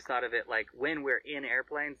 I've always thought of it like when we're in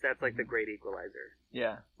airplanes, that's like the great equalizer.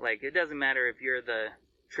 Yeah. Like it doesn't matter if you're the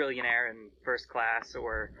trillionaire in first class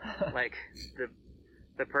or like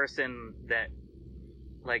the person that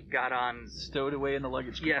like got on stowed away in the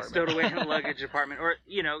luggage compartment. Yeah, stowed away in the luggage department, or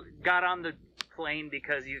got on the plane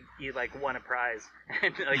because you like won a prize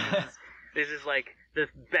and like this is like the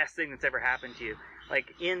best thing that's ever happened to you.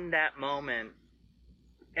 Like in that moment,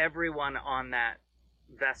 everyone on that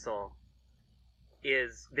vessel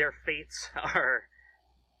their fates are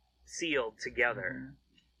sealed together,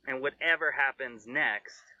 and whatever happens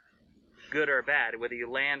next, good or bad, whether you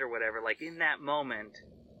land or whatever, like in that moment,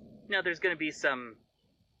 there's going to be some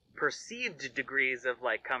perceived degrees of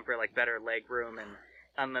like comfort, like better leg room and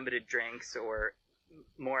unlimited drinks or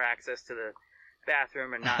more access to the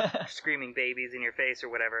bathroom and not screaming babies in your face or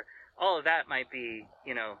whatever. All of that might be,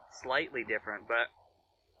 slightly different, but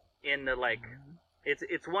in the like,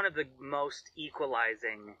 it's one of the most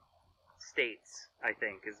equalizing states, I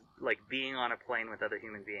think, is like being on a plane with other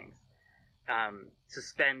human beings,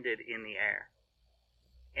 suspended in the air.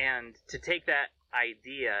 And to take that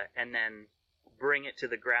idea and then bring it to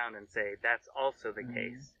the ground and say that's also the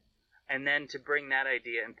case, and then to bring that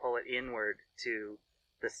idea and pull it inward to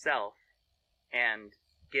the self and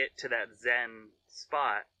get to that Zen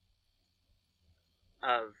spot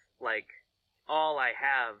of like, all I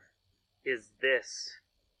have is this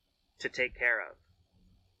to take care of.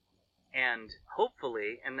 And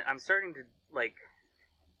hopefully, and I'm starting to like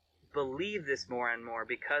believe this more and more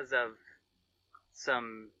because of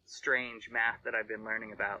some strange math that I've been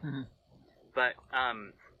learning about. But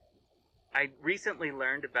I recently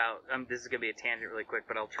learned about, this is going to be a tangent really quick,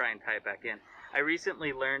 but I'll try and tie it back in. I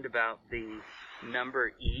recently learned about the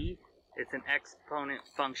number e. It's an exponent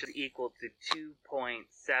function equal to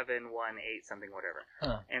 2.718 something, whatever.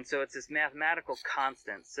 And so it's this mathematical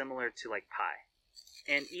constant similar to like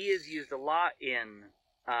pi. And e is used a lot in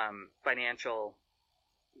financial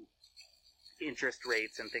interest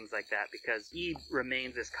rates and things like that, because e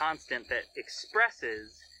remains this constant that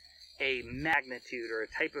expresses a magnitude or a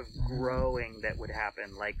type of growing that would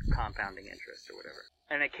happen, like compounding interest or whatever.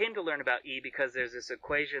 And I came to learn about E because there's this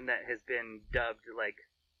equation that has been dubbed like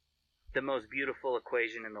the most beautiful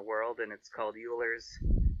equation in the world, and it's called Euler's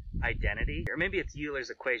identity. Or maybe it's Euler's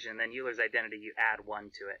equation, and then Euler's identity, you add 1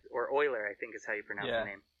 to it. Or Euler, I think is how you pronounce the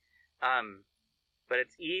name. But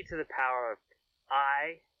it's e to the power of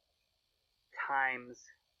I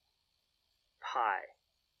times pi.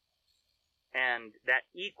 And that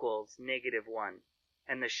equals -1.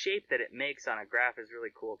 And the shape that it makes on a graph is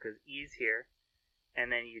really cool, because e's here,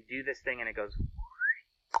 and then you do this thing and it goes,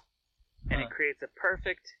 and it creates a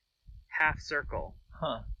perfect half circle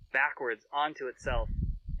backwards onto itself,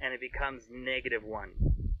 and it becomes -1.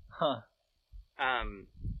 And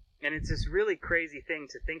it's this really crazy thing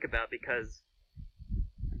to think about, because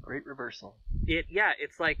great reversal.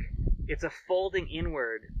 It's like it's a folding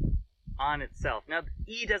inward on itself. Now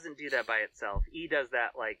E doesn't do that by itself. E does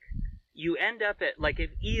that like you end up at like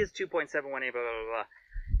if E is 2.718 blah blah blah.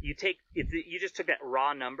 You just took that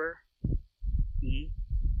raw number E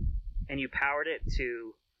and you powered it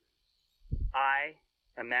to I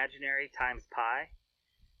imaginary times pi.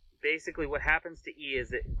 Basically what happens to E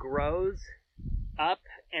is it grows up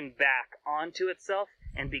and back onto itself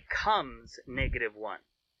and becomes -1.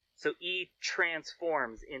 So E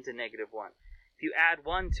transforms into -1. If you add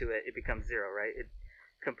 1 to it, it becomes 0, right? It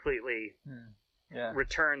completely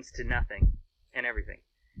returns to nothing and everything,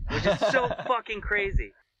 which is so fucking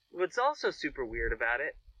crazy. What's also super weird about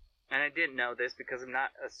it, and I didn't know this because I'm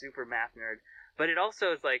not a super math nerd, but it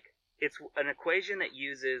also is like, it's an equation that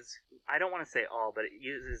uses, I don't want to say all, but it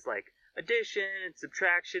uses like addition,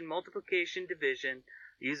 subtraction, multiplication, division.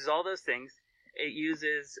 It uses all those things. It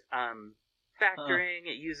uses factoring.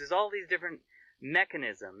 It uses all these different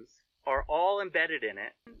mechanisms, are all embedded in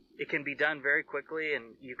it. It can be done very quickly,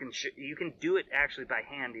 and you can do it actually by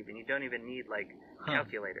hand even. You don't even need like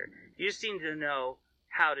calculator. You just need to know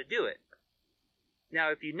how to do it. Now,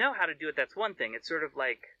 if you know how to do it, that's one thing. It's sort of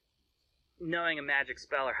like knowing a magic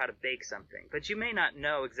spell or how to bake something. But you may not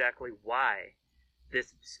know exactly why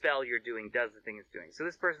this spell you're doing does the thing it's doing. So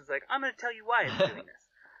this person's like, I'm going to tell you why it's doing this.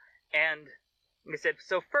 And I said,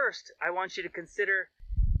 so first, I want you to consider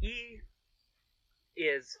E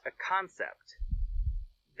is a concept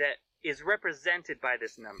that is represented by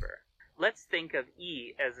this number. Let's think of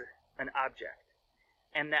E as an object.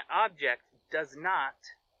 And that object does not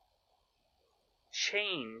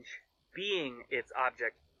change being its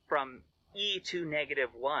object from e to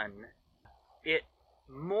 -1, it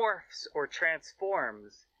morphs or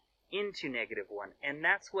transforms into -1. And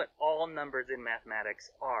that's what all numbers in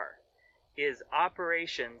mathematics are, is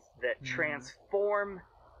operations that transform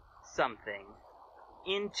something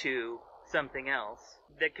into something else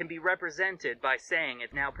that can be represented by saying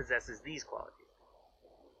it now possesses these qualities.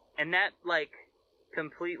 And that, like,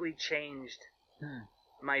 completely changed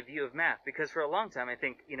my view of math, because for a long time I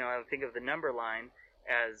think of the number line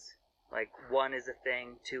as like 1 is a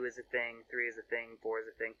thing, 2 is a thing, 3 is a thing, 4 is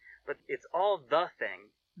a thing, but it's all the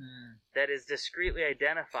thing that is discretely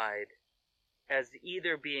identified as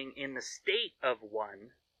either being in the state of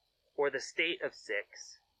 1 or the state of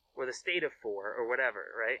 6 or the state of 4 or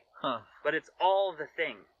whatever, right? But it's all the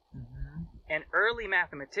thing. And early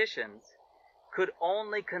mathematicians could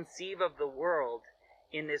only conceive of the world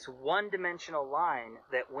in this one-dimensional line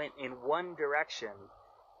that went in one direction,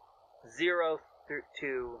 0 through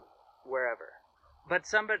to wherever. But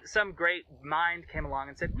some great mind came along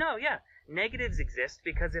and said, no, yeah, negatives exist,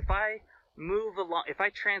 because if I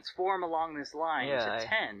transform along this line to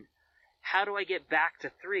 10, how do I get back to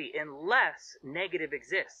 3 unless negative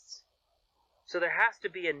exists? So there has to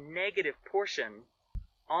be a negative portion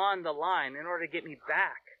on the line in order to get me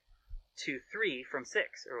back to 3 from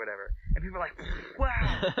 6 or whatever. And people are like,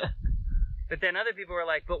 wow. But then other people were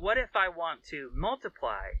like, but what if I want to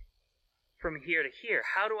multiply from here to here?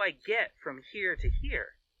 How do I get from here to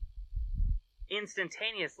here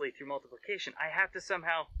instantaneously through multiplication? I have to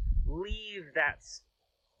somehow leave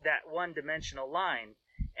that one-dimensional line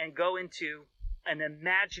and go into an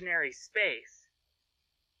imaginary space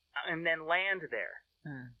and then land there.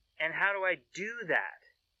 And how do I do that?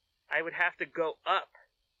 I would have to go up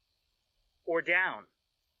or down.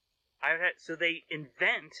 So they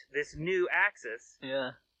invent this new axis,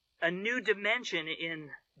 a new dimension in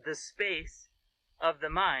the space of the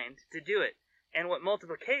mind to do it. And what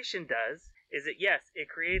multiplication does is that, yes, it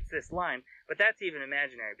creates this line, but that's even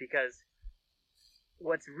imaginary, because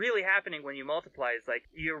what's really happening when you multiply is like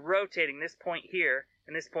you're rotating this point here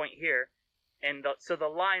and this point here, and so the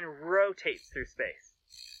line rotates through space.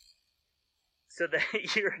 So that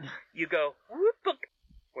you go whoop,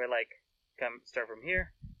 where like start from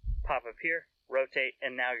here, pop up here, rotate,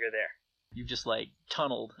 and now you're there. You've just like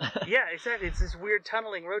tunneled. Yeah, exactly. It's this weird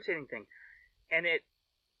tunneling, rotating thing, and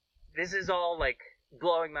this is all like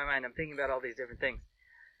blowing my mind. I'm thinking about all these different things,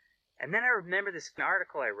 and then I remember this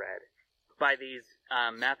article I read by these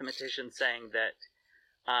mathematicians saying that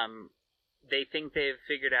they think they've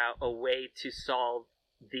figured out a way to solve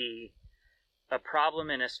a problem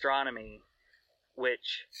in astronomy,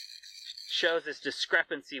 which shows this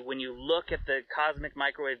discrepancy when you look at the cosmic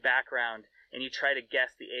microwave background and you try to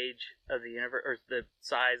guess the age of the universe, or the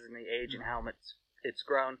size and the age and how much it's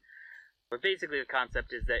grown. But basically the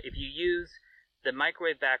concept is that if you use the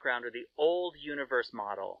microwave background or the old universe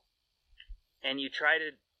model and you try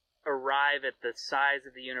to arrive at the size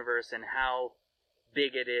of the universe and how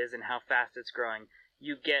big it is and how fast it's growing,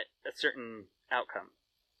 you get a certain outcome.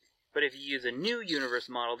 But if you use a new universe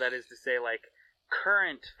model, that is to say, like,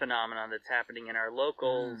 current phenomenon that's happening in our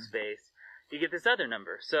local space, you get this other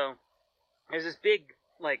number. So there's this big,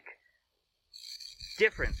 like,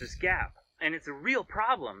 difference, this gap. And it's a real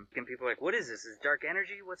problem. And people are like, what is this? Is dark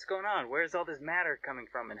energy? What's going on? Where's all this matter coming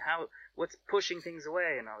from? And what's pushing things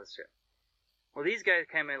away and all this shit? Well, these guys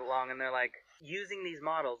came along and they're like, using these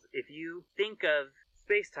models, if you think of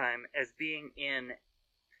space-time as being in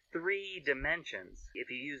 3 dimensions, if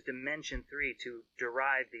you use dimension 3 to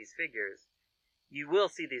derive these figures, you will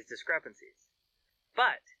see these discrepancies.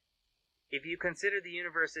 But if you consider the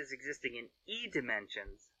universe as existing in E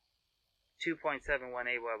dimensions,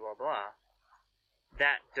 2.71a blah blah blah,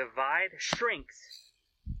 that divide shrinks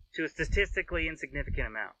to a statistically insignificant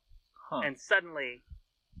amount. And suddenly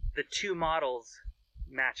the two models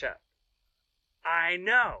match up. I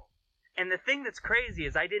know! And the thing that's crazy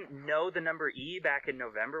is I didn't know the number E back in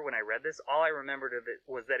November when I read this. All I remembered of it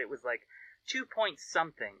was that it was like 2 point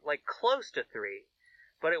something, like close to 3,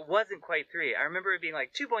 but it wasn't quite 3. I remember it being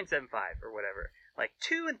like 2.75 or whatever, like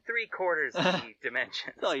 2 3/4 E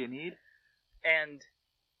dimensions. That's all you need. And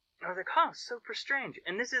I was like, oh, super strange.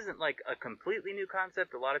 And this isn't like a completely new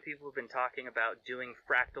concept. A lot of people have been talking about doing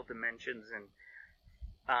fractal dimensions and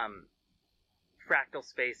fractal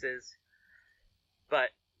spaces. But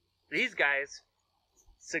these guys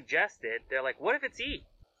suggested, they're like, what if it's E?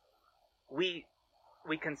 We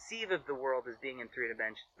conceive of the world as being in 3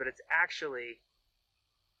 dimensions, but it's actually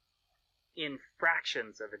in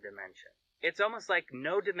fractions of a dimension. It's almost like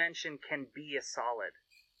no dimension can be a solid.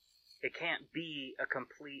 It can't be a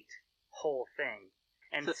complete whole thing.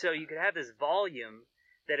 And so you could have this volume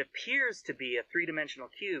that appears to be a three-dimensional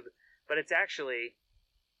cube, but it's actually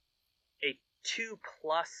a 2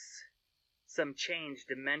 plus some change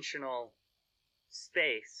dimensional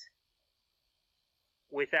space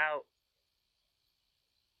with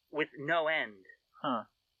no end. Huh.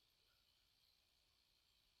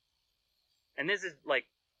 And this is like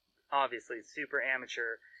obviously super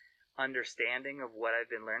amateur understanding of what I've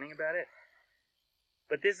been learning about it.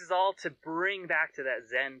 But this is all to bring back to that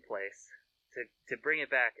Zen place. To bring it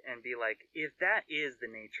back and be like, if that is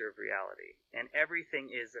the nature of reality, and everything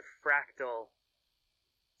is a fractal,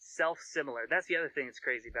 self-similar, that's the other thing that's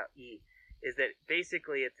crazy about E, is that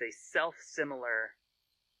basically it's a self-similar,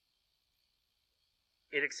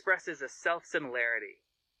 it expresses a self-similarity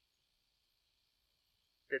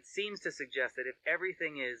that seems to suggest that if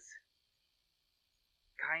everything is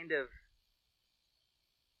kind of,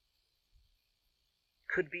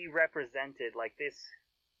 could be represented like this,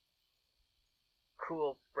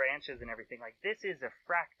 cool branches and everything, like this is a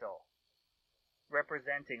fractal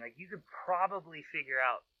representing, like you could probably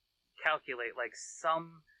calculate like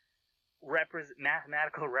some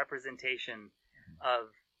mathematical representation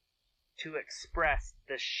of, to express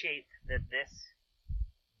the shape that this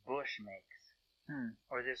bush makes,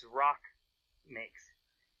 or this rock makes,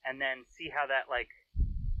 and then see how that, like,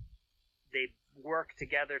 they work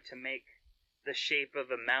together to make the shape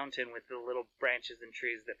of a mountain with the little branches and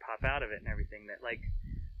trees that pop out of it and everything, that, like,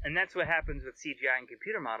 and that's what happens with CGI and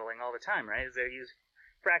computer modeling all the time, right? Is they use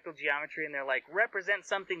fractal geometry and they're like, represent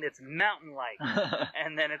something that's mountain-like.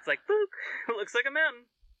 And then it's like, boop, it looks like a mountain.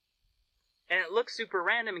 And it looks super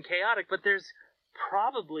random and chaotic, but there's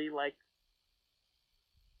probably, like,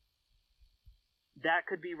 that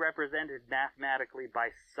could be represented mathematically by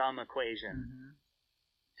some equation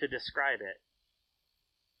to describe it.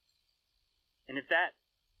 And if that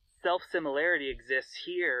self-similarity exists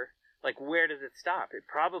here, like, where does it stop? It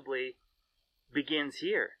probably begins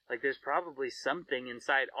here. Like, there's probably something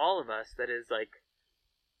inside all of us that is, like,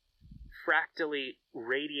 fractally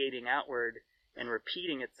radiating outward and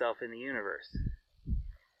repeating itself in the universe.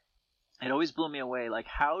 It always blew me away. Like,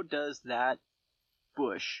 how does that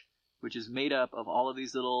bush, which is made up of all of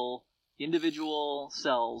these little individual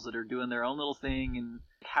cells that are doing their own little thing, and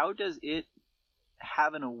how does it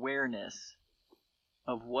have an awareness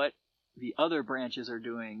of what the other branches are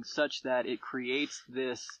doing, such that it creates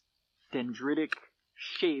this dendritic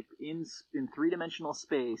shape in three-dimensional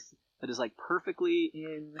space that is, like, perfectly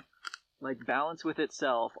in, like, balance with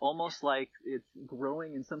itself, almost like it's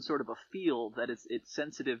growing in some sort of a field that it's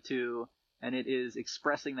sensitive to, and it is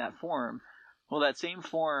expressing that form. Well, that same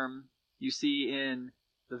form you see in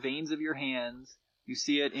the veins of your hands. You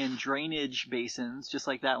see it in drainage basins, just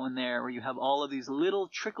like that one there, where you have all of these little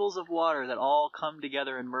trickles of water that all come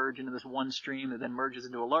together and merge into this one stream that then merges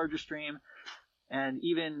into a larger stream. And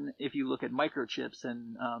even if you look at microchips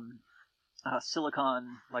and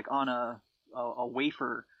silicon, like on a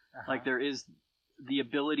wafer, like there is the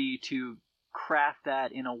ability to craft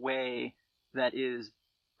that in a way that is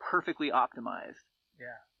perfectly optimized.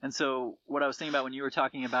 Yeah. And so what I was thinking about when you were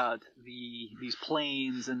talking about these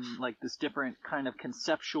planes and, like, this different kind of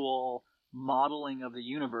conceptual modeling of the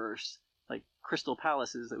universe, like crystal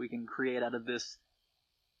palaces that we can create out of this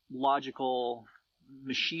logical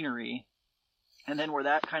machinery, and then where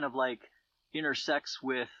that kind of, like, intersects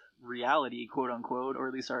with reality, quote unquote, or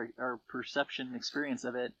at least our perception experience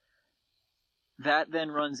of it, that then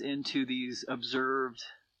runs into these observed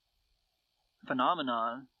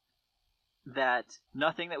phenomenon that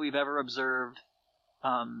nothing that we've ever observed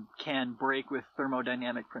can break with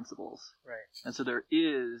thermodynamic principles. Right. And so there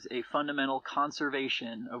is a fundamental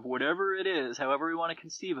conservation of whatever it is, however we want to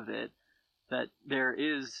conceive of it, that there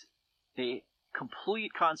is a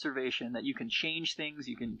complete conservation, that you can change things,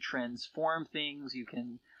 you can transform things, you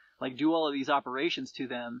can, like, do all of these operations to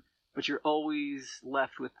them, but you're always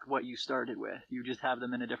left with what you started with. You just have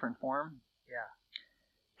them in a different form.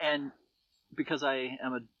 Yeah. And because I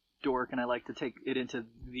am a dork and I like to take it into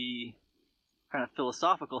the kind of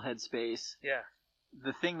philosophical headspace, yeah,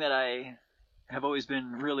 the thing that I have always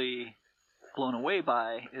been really blown away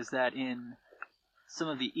by is that in some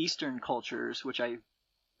of the Eastern cultures, which I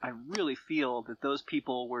really feel that those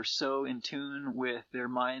people were so in tune with their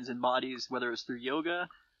minds and bodies, whether it's through yoga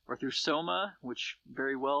or through soma, which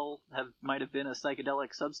very well might have been a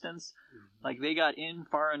psychedelic substance. Mm-hmm. Like, they got in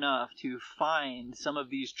far enough to find some of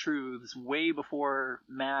these truths way before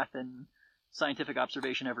math and scientific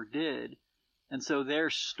observation ever did. And so their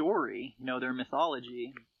story, their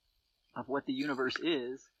mythology of what the universe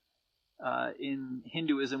is, in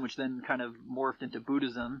Hinduism, which then kind of morphed into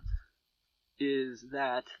Buddhism, is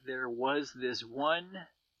that there was this one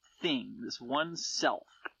thing, this one self.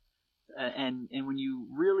 And when you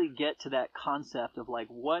really get to that concept of like,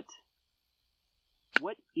 what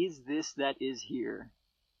is this that is here?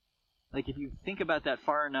 Like, if you think about that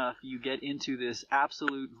far enough, you get into this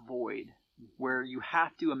absolute void where you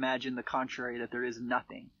have to imagine the contrary, that there is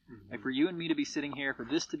nothing. Mm-hmm. Like, for you and me to be sitting here, for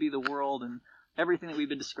this to be the world and everything that we've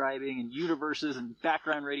been describing and universes and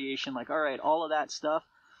background radiation, like, all right, all of that stuff,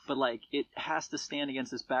 but like, it has to stand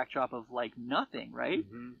against this backdrop of like nothing, right?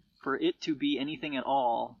 Mm-hmm. For it to be anything at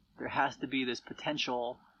all, there has to be this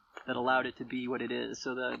potential that allowed it to be what it is.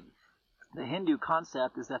 So the Hindu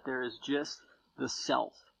concept is that there is just the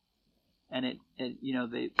self. And it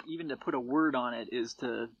even to put a word on it is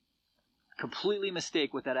to completely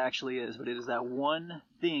mistake what that actually is, but it is that one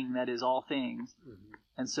thing that is all things. Mm-hmm.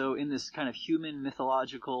 And so in this kind of human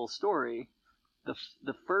mythological story,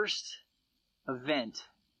 the first event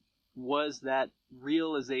was that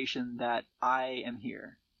realization that I am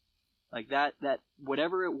here. Like that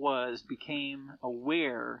whatever it was became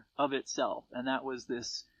aware of itself, and that was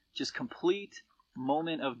this just complete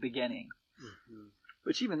moment of beginning. Mm-hmm.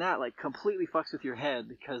 Which even that, like, completely fucks with your head,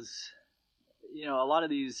 because, you know, a lot of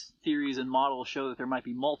these theories and models show that there might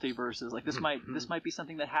be multiverses. Like, this might be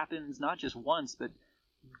something that happens not just once, but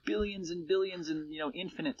billions and billions and, you know,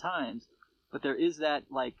 infinite times. But there is that,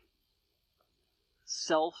 like,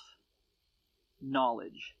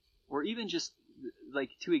 self-knowledge. Or even just, like,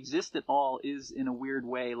 to exist at all is, in a weird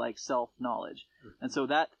way, like, self-knowledge. And so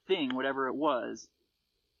that thing, whatever it was,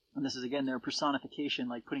 and this is, again, their personification,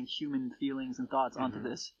 like putting human feelings and thoughts onto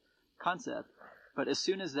this concept. But as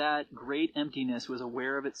soon as that great emptiness was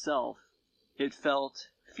aware of itself, it felt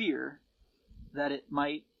fear that it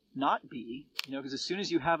might not be, you know, because as soon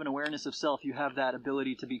as you have an awareness of self, you have that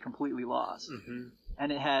ability to be completely lost. Mm-hmm.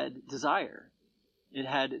 And it had desire. It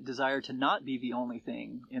had desire to not be the only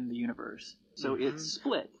thing in the universe. So it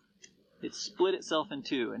split. It split itself in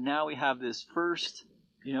two. And now we have this first,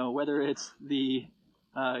 you know, whether it's the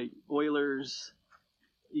Euler's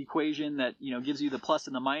equation that, you know, gives you the plus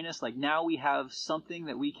and the minus. Like, now we have something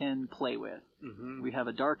that we can play with. Mm-hmm. We have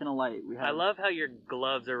a dark and a light. I love how your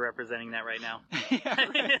gloves are representing that right now. Yeah,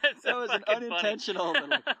 right. That was an unintentional. But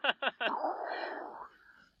like,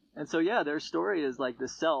 and so, yeah, their story is like the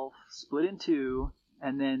self split in two,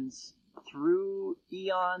 and then through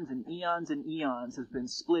eons and eons and eons has been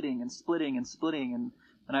splitting and splitting and splitting.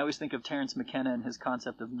 And I always think of Terence McKenna and his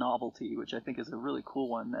concept of novelty, which I think is a really cool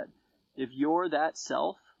one, that if you're that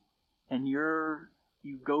self and you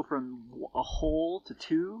go from a whole to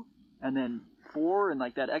two and then four, and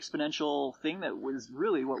like that exponential thing that was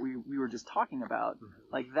really what we were just talking about,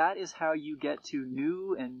 like that is how you get to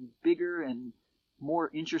new and bigger and more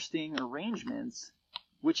interesting arrangements,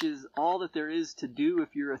 which is all that there is to do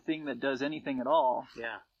if you're a thing that does anything at all.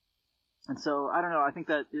 Yeah. And so, I don't know, I think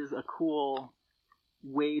that is a cool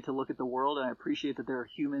way to look at the world, and I appreciate that there are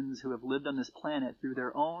humans who have lived on this planet through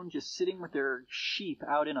their own, just sitting with their sheep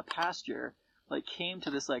out in a pasture, like came to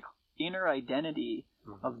this like inner identity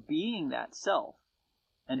of being that self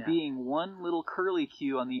and being one little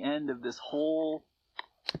curlicue on the end of this whole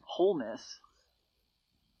wholeness.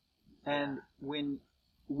 And when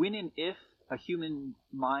and if a human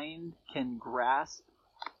mind can grasp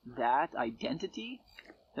that identity,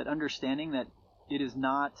 that understanding that it is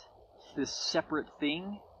not this separate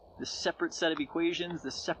thing, this separate set of equations,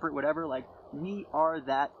 this separate whatever, like, we are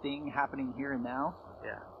that thing happening here and now.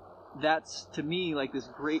 Yeah. That's, to me, like this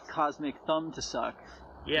great cosmic thumb to suck.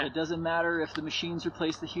 Yeah. It doesn't matter if the machines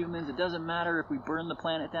replace the humans, it doesn't matter if we burn the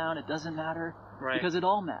planet down, it doesn't matter. Right. Because it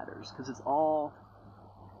all matters, because it's all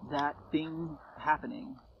that thing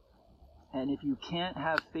happening. And if you can't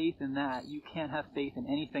have faith in that, you can't have faith in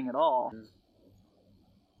anything at all.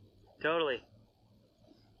 Totally.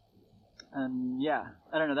 And yeah,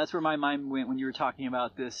 I don't know, that's where my mind went when you were talking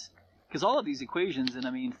about this. Because all of these equations, and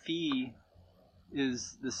I mean, phi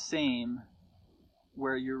is the same,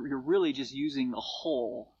 where you're really just using a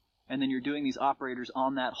whole, and then you're doing these operators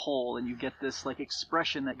on that whole, and you get this like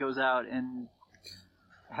expression that goes out and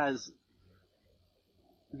has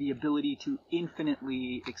the ability to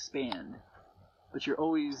infinitely expand. But you're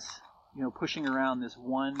always, you know, pushing around this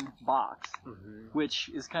one box, which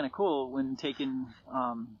is kind of cool when taken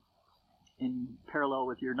in parallel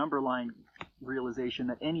with your number line realization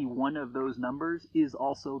that any one of those numbers is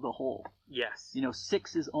also the whole. Yes. You know,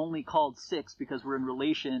 6 is only called 6 because we're in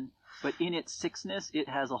relation, but in its sixness, it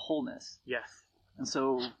has a wholeness. Yes. And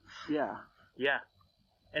so, yeah. Yeah.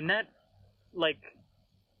 And that, like,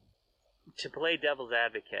 to play devil's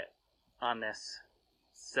advocate on this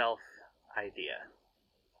self idea,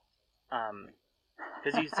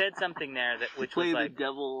 Because you said something there that which play was like the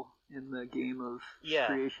devil in the game of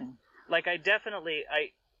creation. Like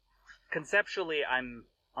conceptually I'm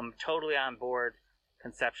totally on board.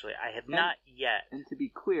 Conceptually, I have not yet. And to be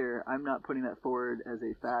clear, I'm not putting that forward as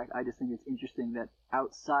a fact. I just think it's interesting that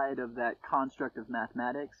outside of that construct of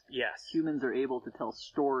mathematics, humans are able to tell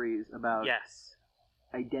stories about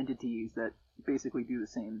identities that basically do the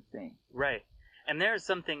same thing. Right. And there's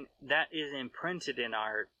something that is imprinted in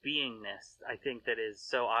our beingness, I think, that is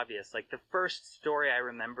so obvious. Like, the first story I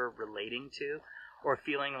remember relating to or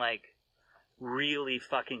feeling, like, really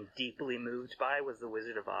fucking deeply moved by was The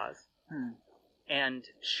Wizard of Oz. And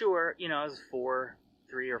sure, you know, I was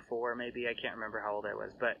 3 or 4 maybe, I can't remember how old I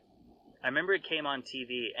was, but I remember it came on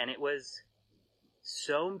TV, and it was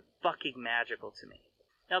so fucking magical to me.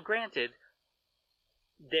 Now, granted,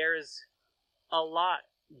 there's a lot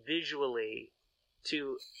visually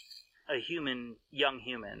to a young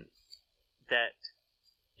human, that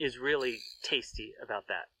is really tasty about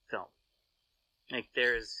that film. Like,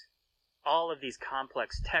 there's all of these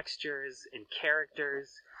complex textures and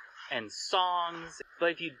characters and songs,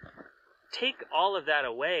 but if you take all of that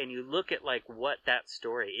away and you look at, like, what that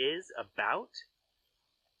story is about,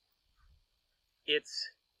 it's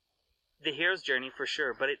the hero's journey for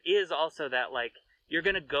sure, but it is also that, like, you're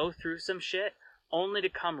gonna go through some shit only to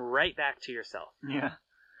come right back to yourself. Yeah.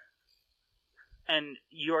 And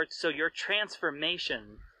your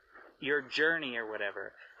transformation, your journey or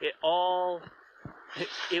whatever,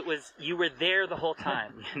 you were there the whole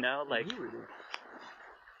time, you know? Like,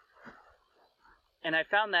 and I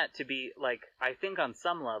found that to be, like, I think on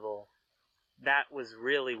some level, that was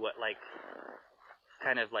really what, like,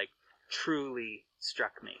 kind of, like, truly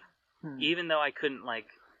struck me. Even though I couldn't, like,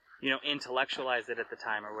 you know, intellectualize it at the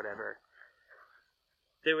time or whatever.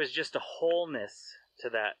 There was just a wholeness to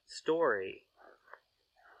that story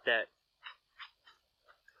that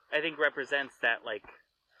I think represents that, like,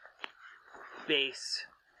 base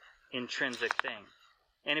intrinsic thing.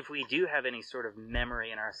 And if we do have any sort of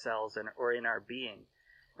memory in ourselves or in our being,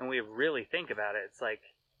 and we really think about it, it's like,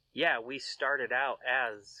 yeah, we started out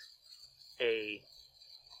as a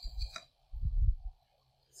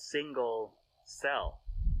single cell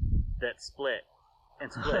that split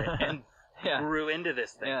and grew into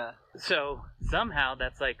this thing. Yeah. So somehow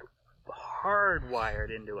that's, like,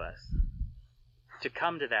 hardwired into us to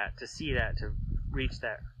come to that, to see that, to reach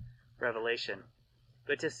that revelation.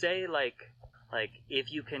 But to say, like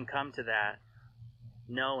if you can come to that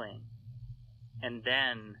knowing, and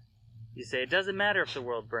then you say, it doesn't matter if the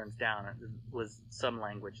world burns down, was some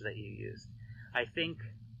language that you used, I think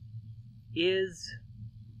is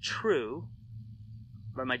true,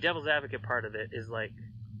 but my devil's advocate part of it is like,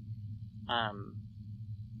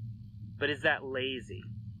 but is that lazy?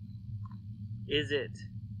 Is it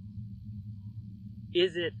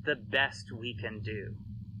the best we can do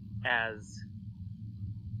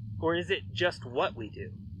or is it just what we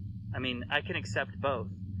do? I mean, I can accept both,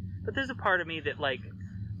 but there's a part of me that, like,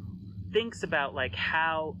 thinks about, like,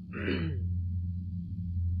 how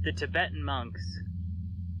the Tibetan monks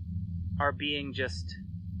are being just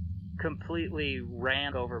completely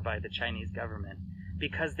ran over by the Chinese government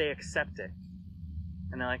because they accept it.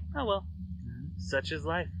 And they're like, oh, well, such is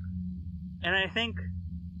life. And I think,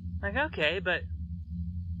 like, okay, but,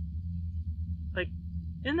 like,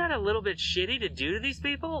 isn't that a little bit shitty to do to these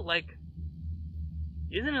people? Like,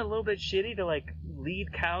 isn't it a little bit shitty to, like,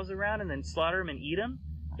 lead cows around and then slaughter them and eat them?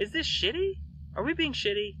 Is this shitty? Are we being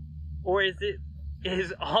shitty? Or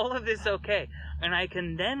is all of this okay? And I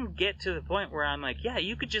can then get to the point where I'm like, yeah,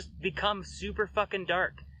 you could just become super fucking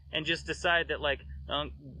dark and just decide that, like,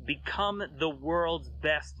 become the world's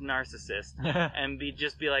best narcissist and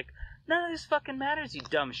just be like, none of this fucking matters, you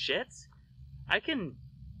dumb shits. I can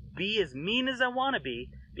be as mean as I want to be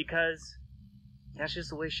because that's just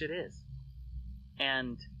the way shit is.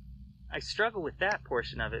 And I struggle with that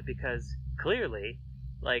portion of it because clearly,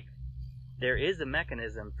 like, there is a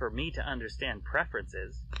mechanism for me to understand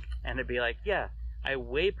preferences and to be like, yeah, I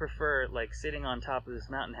way prefer, like, sitting on top of this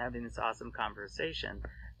mountain having this awesome conversation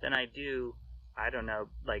than I do, I don't know,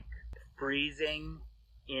 like, freezing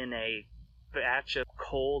in a batch of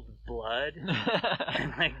cold blood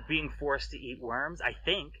and, like, being forced to eat worms. I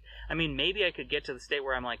think. I mean, maybe I could get to the state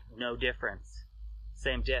where I'm like, no difference.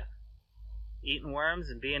 Same diff. Eating worms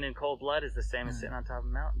and being in cold blood is the same as sitting on top of a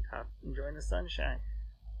mountaintop enjoying the sunshine.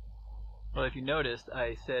 Well, if you noticed,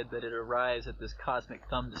 I said that it arrives at this cosmic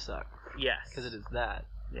thumb to suck. Yes. Because it is that.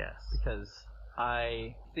 Yes. Because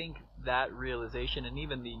I think that realization, and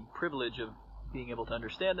even the privilege of being able to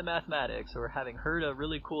understand the mathematics or having heard a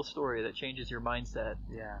really cool story that changes your mindset,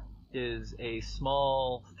 is a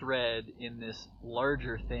small thread in this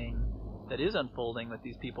larger thing that is unfolding with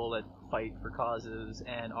these people that fight for causes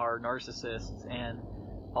and are narcissists and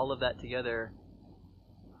all of that together.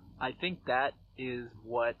 I think that is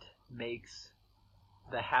what makes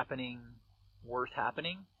the happening worth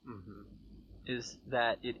happening, is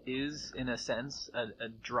that it is, in a sense, a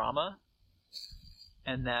drama,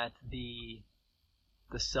 and that the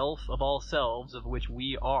self of all selves, of which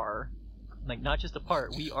we are, like, not just a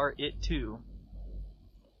part, we are it too.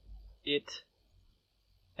 It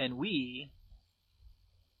and we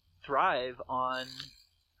thrive on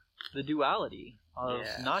the duality of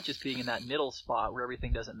not just being in that middle spot where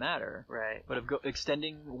everything doesn't matter, Right. but of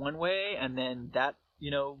extending one way and then that,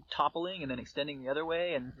 toppling and then extending the other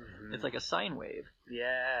way, and it's like a sine wave.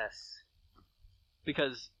 Yes.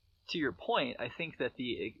 Because, to your point, I think that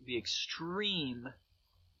the extreme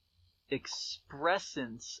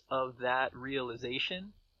expressance of that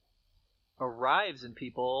realization arrives in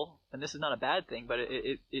people, and this is not a bad thing, but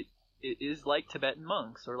it is like Tibetan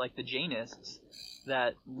monks or like the Jainists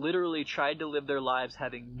that literally tried to live their lives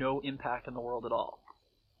having no impact on the world at all.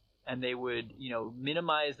 And they would,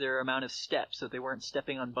 minimize their amount of steps so that they weren't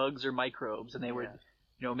stepping on bugs or microbes, and they would,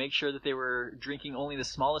 make sure that they were drinking only the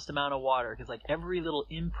smallest amount of water, because like every little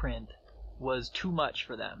imprint was too much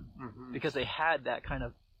for them because they had that kind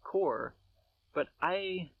of core. But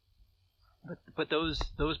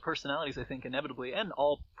those personalities, I think, inevitably, and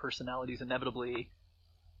all personalities inevitably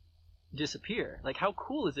disappear. Like, how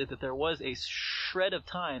cool is it that there was a shred of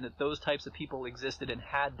time that those types of people existed and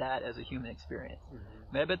had that as a human experience?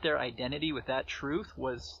 I mean, I bet their identity with that truth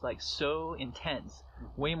was like so intense,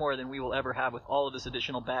 way more than we will ever have with all of this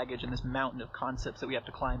additional baggage and this mountain of concepts that we have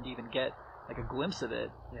to climb to even get like a glimpse of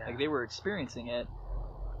it. Like, they were experiencing it.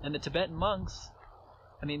 And the Tibetan monks,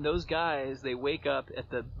 I mean, those guys, they wake up at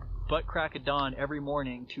the butt crack of dawn every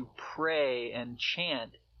morning to pray and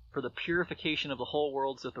chant for the purification of the whole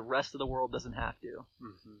world so that the rest of the world doesn't have to.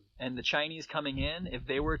 And the Chinese coming in, if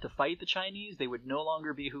they were to fight the Chinese, they would no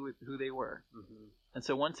longer be who they were. And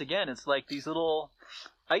so once again, it's like these little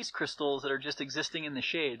ice crystals that are just existing in the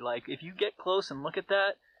shade. Like, if you get close and look at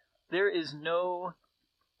that, there is no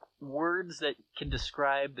words that can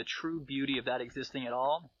describe the true beauty of that existing at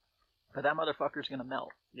all, but that motherfucker's gonna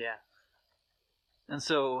melt. Yeah. And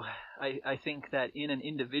so I think that in an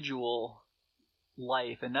individual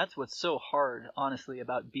life, and that's what's so hard, honestly,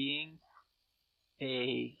 about being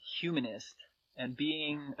a humanist and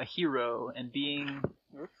being a hero and being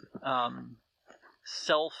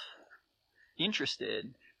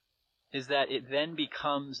self-interested, is that it then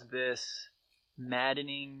becomes this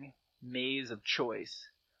maddening maze of choice.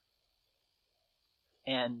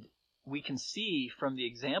 And we can see from the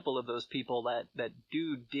example of those people that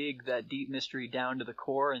do dig that deep mystery down to the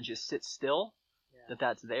core and just sit still, that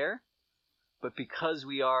that's there. But because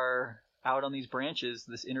we are out on these branches,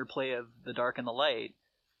 this interplay of the dark and the light,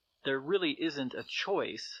 there really isn't a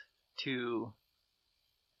choice to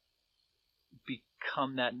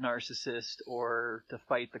become that narcissist or to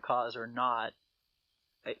fight the cause or not.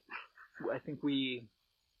 I think we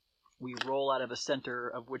roll out of a center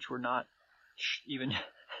of which we're not even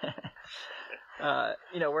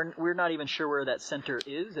we're not even sure where that center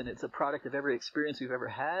is, and it's a product of every experience we've ever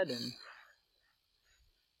had. And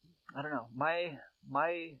I don't know, my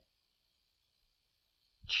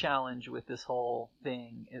challenge with this whole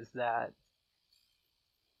thing is that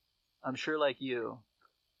I'm sure, like you,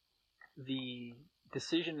 the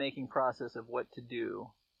decision-making process of what to do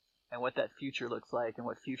and what that future looks like and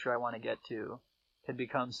what future I want to get to can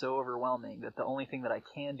become so overwhelming that the only thing that I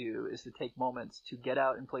can do is to take moments to get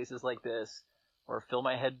out in places like this, or fill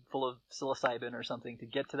my head full of psilocybin or something, to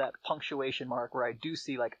get to that punctuation mark where I do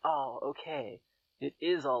see, like, oh, okay, it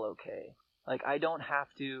is all okay. Like, I don't have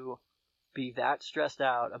to be that stressed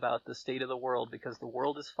out about the state of the world, because the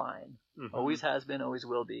world is fine. Always has been, always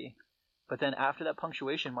will be. But then after that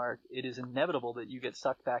punctuation mark, it is inevitable that you get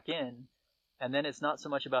sucked back in, and then it's not so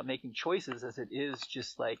much about making choices as it is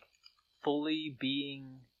just like fully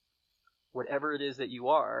being whatever it is that you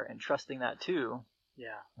are and trusting that too.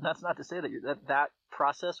 Yeah. And that's not to say that that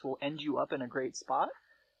process will end you up in a great spot.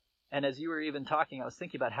 And as you were even talking, I was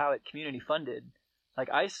thinking about how it community funded. Like,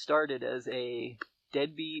 I started as a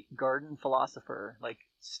deadbeat garden philosopher, like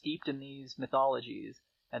steeped in these mythologies,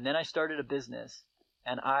 and then I started a business,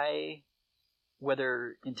 and I,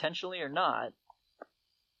 whether intentionally or not,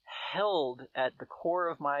 held at the core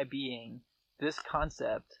of my being this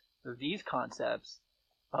concept, or these concepts,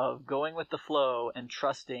 of going with the flow and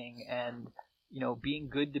trusting and, being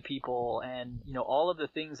good to people and, all of the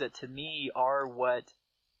things that to me are what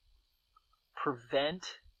prevent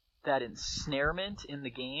that ensnarement in the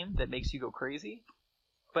game that makes you go crazy.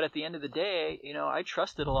 But at the end of the day, I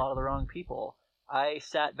trusted a lot of the wrong people. I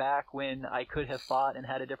sat back when I could have fought and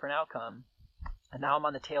had a different outcome. And now I'm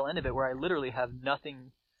on the tail end of it where I literally have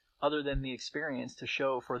nothing other than the experience to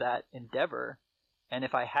show for that endeavor. And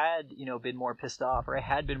if I had, been more pissed off, or I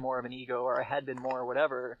had been more of an ego, or I had been more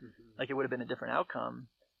whatever, like it would have been a different outcome.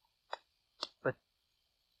 But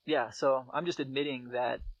yeah, so I'm just admitting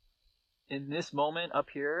that in this moment up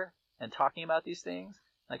here and talking about these things,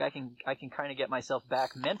 like I can kind of get myself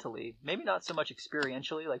back mentally, maybe not so much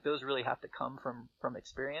experientially, like those really have to come from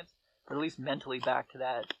experience, but at least mentally back to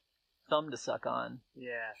that thumb to suck on.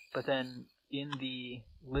 Yeah. But then in the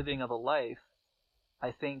living of a life,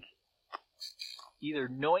 I think either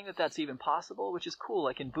knowing that that's even possible, which is cool,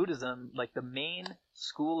 like in Buddhism, like the main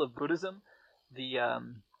school of Buddhism, the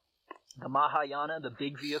Mahayana, the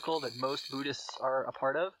big vehicle that most Buddhists are a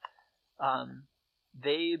part of,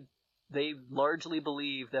 they largely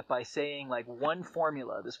believe that by saying like one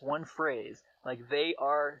formula, this one phrase, like they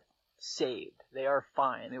are saved, they are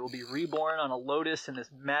fine, they will be reborn on a lotus in this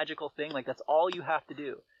magical thing, like that's all you have to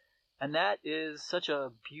do. And that is such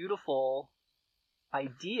a beautiful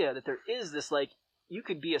idea that there is this, like, you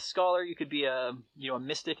could be a scholar, you could be a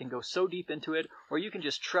mystic and go so deep into it, or you can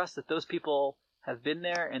just trust that those people have been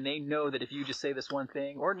there and they know that if you just say this one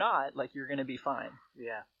thing or not, like you're going to be fine.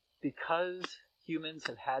 Yeah. Because humans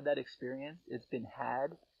have had that experience, it's been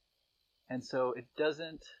had, and so it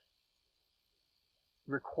doesn't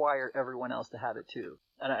require everyone else to have it too.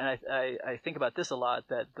 And I think about this a lot,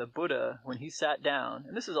 that the Buddha, when he sat down,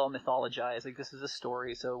 and this is all mythologized, like this is a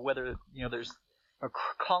story, so whether there's a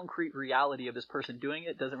concrete reality of this person doing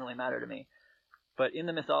it doesn't really matter to me. But in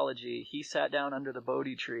the mythology, he sat down under the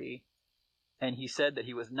Bodhi tree, and he said that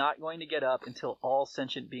he was not going to get up until all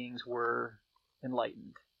sentient beings were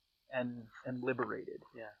enlightened and liberated.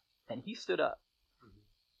 Yeah. And he stood up.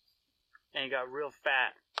 And he got real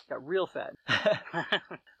fat. Got real fat.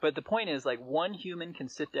 But the point is, like, one human can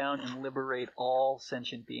sit down and liberate all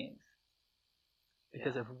sentient beings.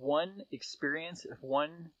 Because if one experience, if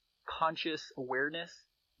one conscious awareness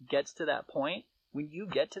gets to that point, when you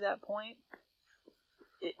get to that point,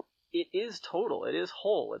 it is total, it is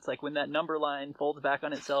whole. It's like when that number line folds back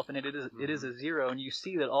on itself and it is a zero, and you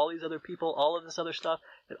see that all these other people, all of this other stuff,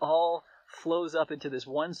 it all flows up into this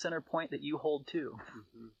one center point that you hold to.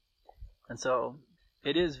 And so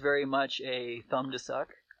it is very much a thumb to suck,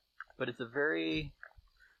 but it's a very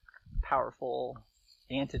powerful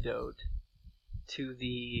antidote to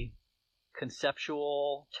the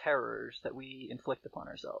conceptual terrors that we inflict upon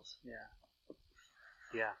ourselves. Yeah.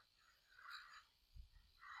 Yeah.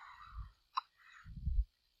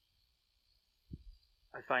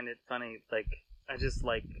 I find it funny, like, I just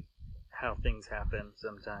like how things happen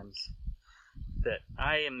sometimes. That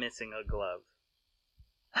I am missing a glove.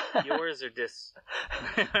 Yours are just...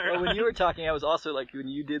 Well, when you were talking, I was also like, when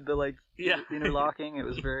you did the, like, yeah. interlocking, it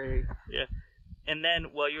was very... Yeah. And then,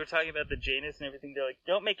 while you were talking about the Janus and everything, they're like,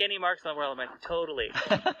 don't make any marks on the world. I'm like, totally.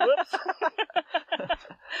 Whoops.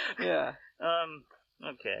 Yeah.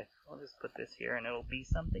 Okay. I'll just put this here and it'll be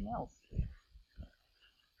something else.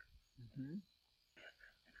 Mm-hmm.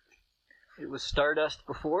 It was stardust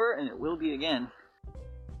before, and it will be again.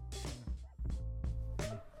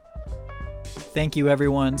 Thank you,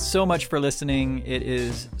 everyone, so much for listening. It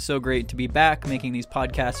is so great to be back making these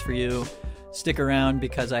podcasts for you. Stick around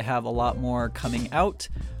because I have a lot more coming out.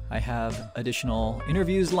 I have additional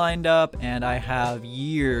interviews lined up, and I have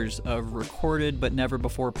years of recorded but never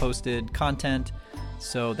before posted content.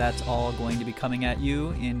 So that's all going to be coming at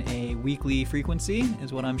you in a weekly frequency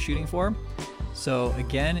is what I'm shooting for. So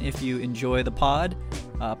again, if you enjoy the pod,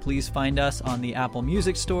 please find us on the Apple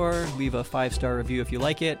Music Store, leave a 5-star review if you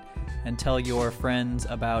like it, and tell your friends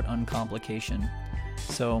about Uncomplication.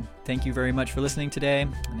 So thank you very much for listening today,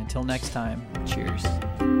 and until next time,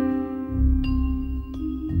 cheers.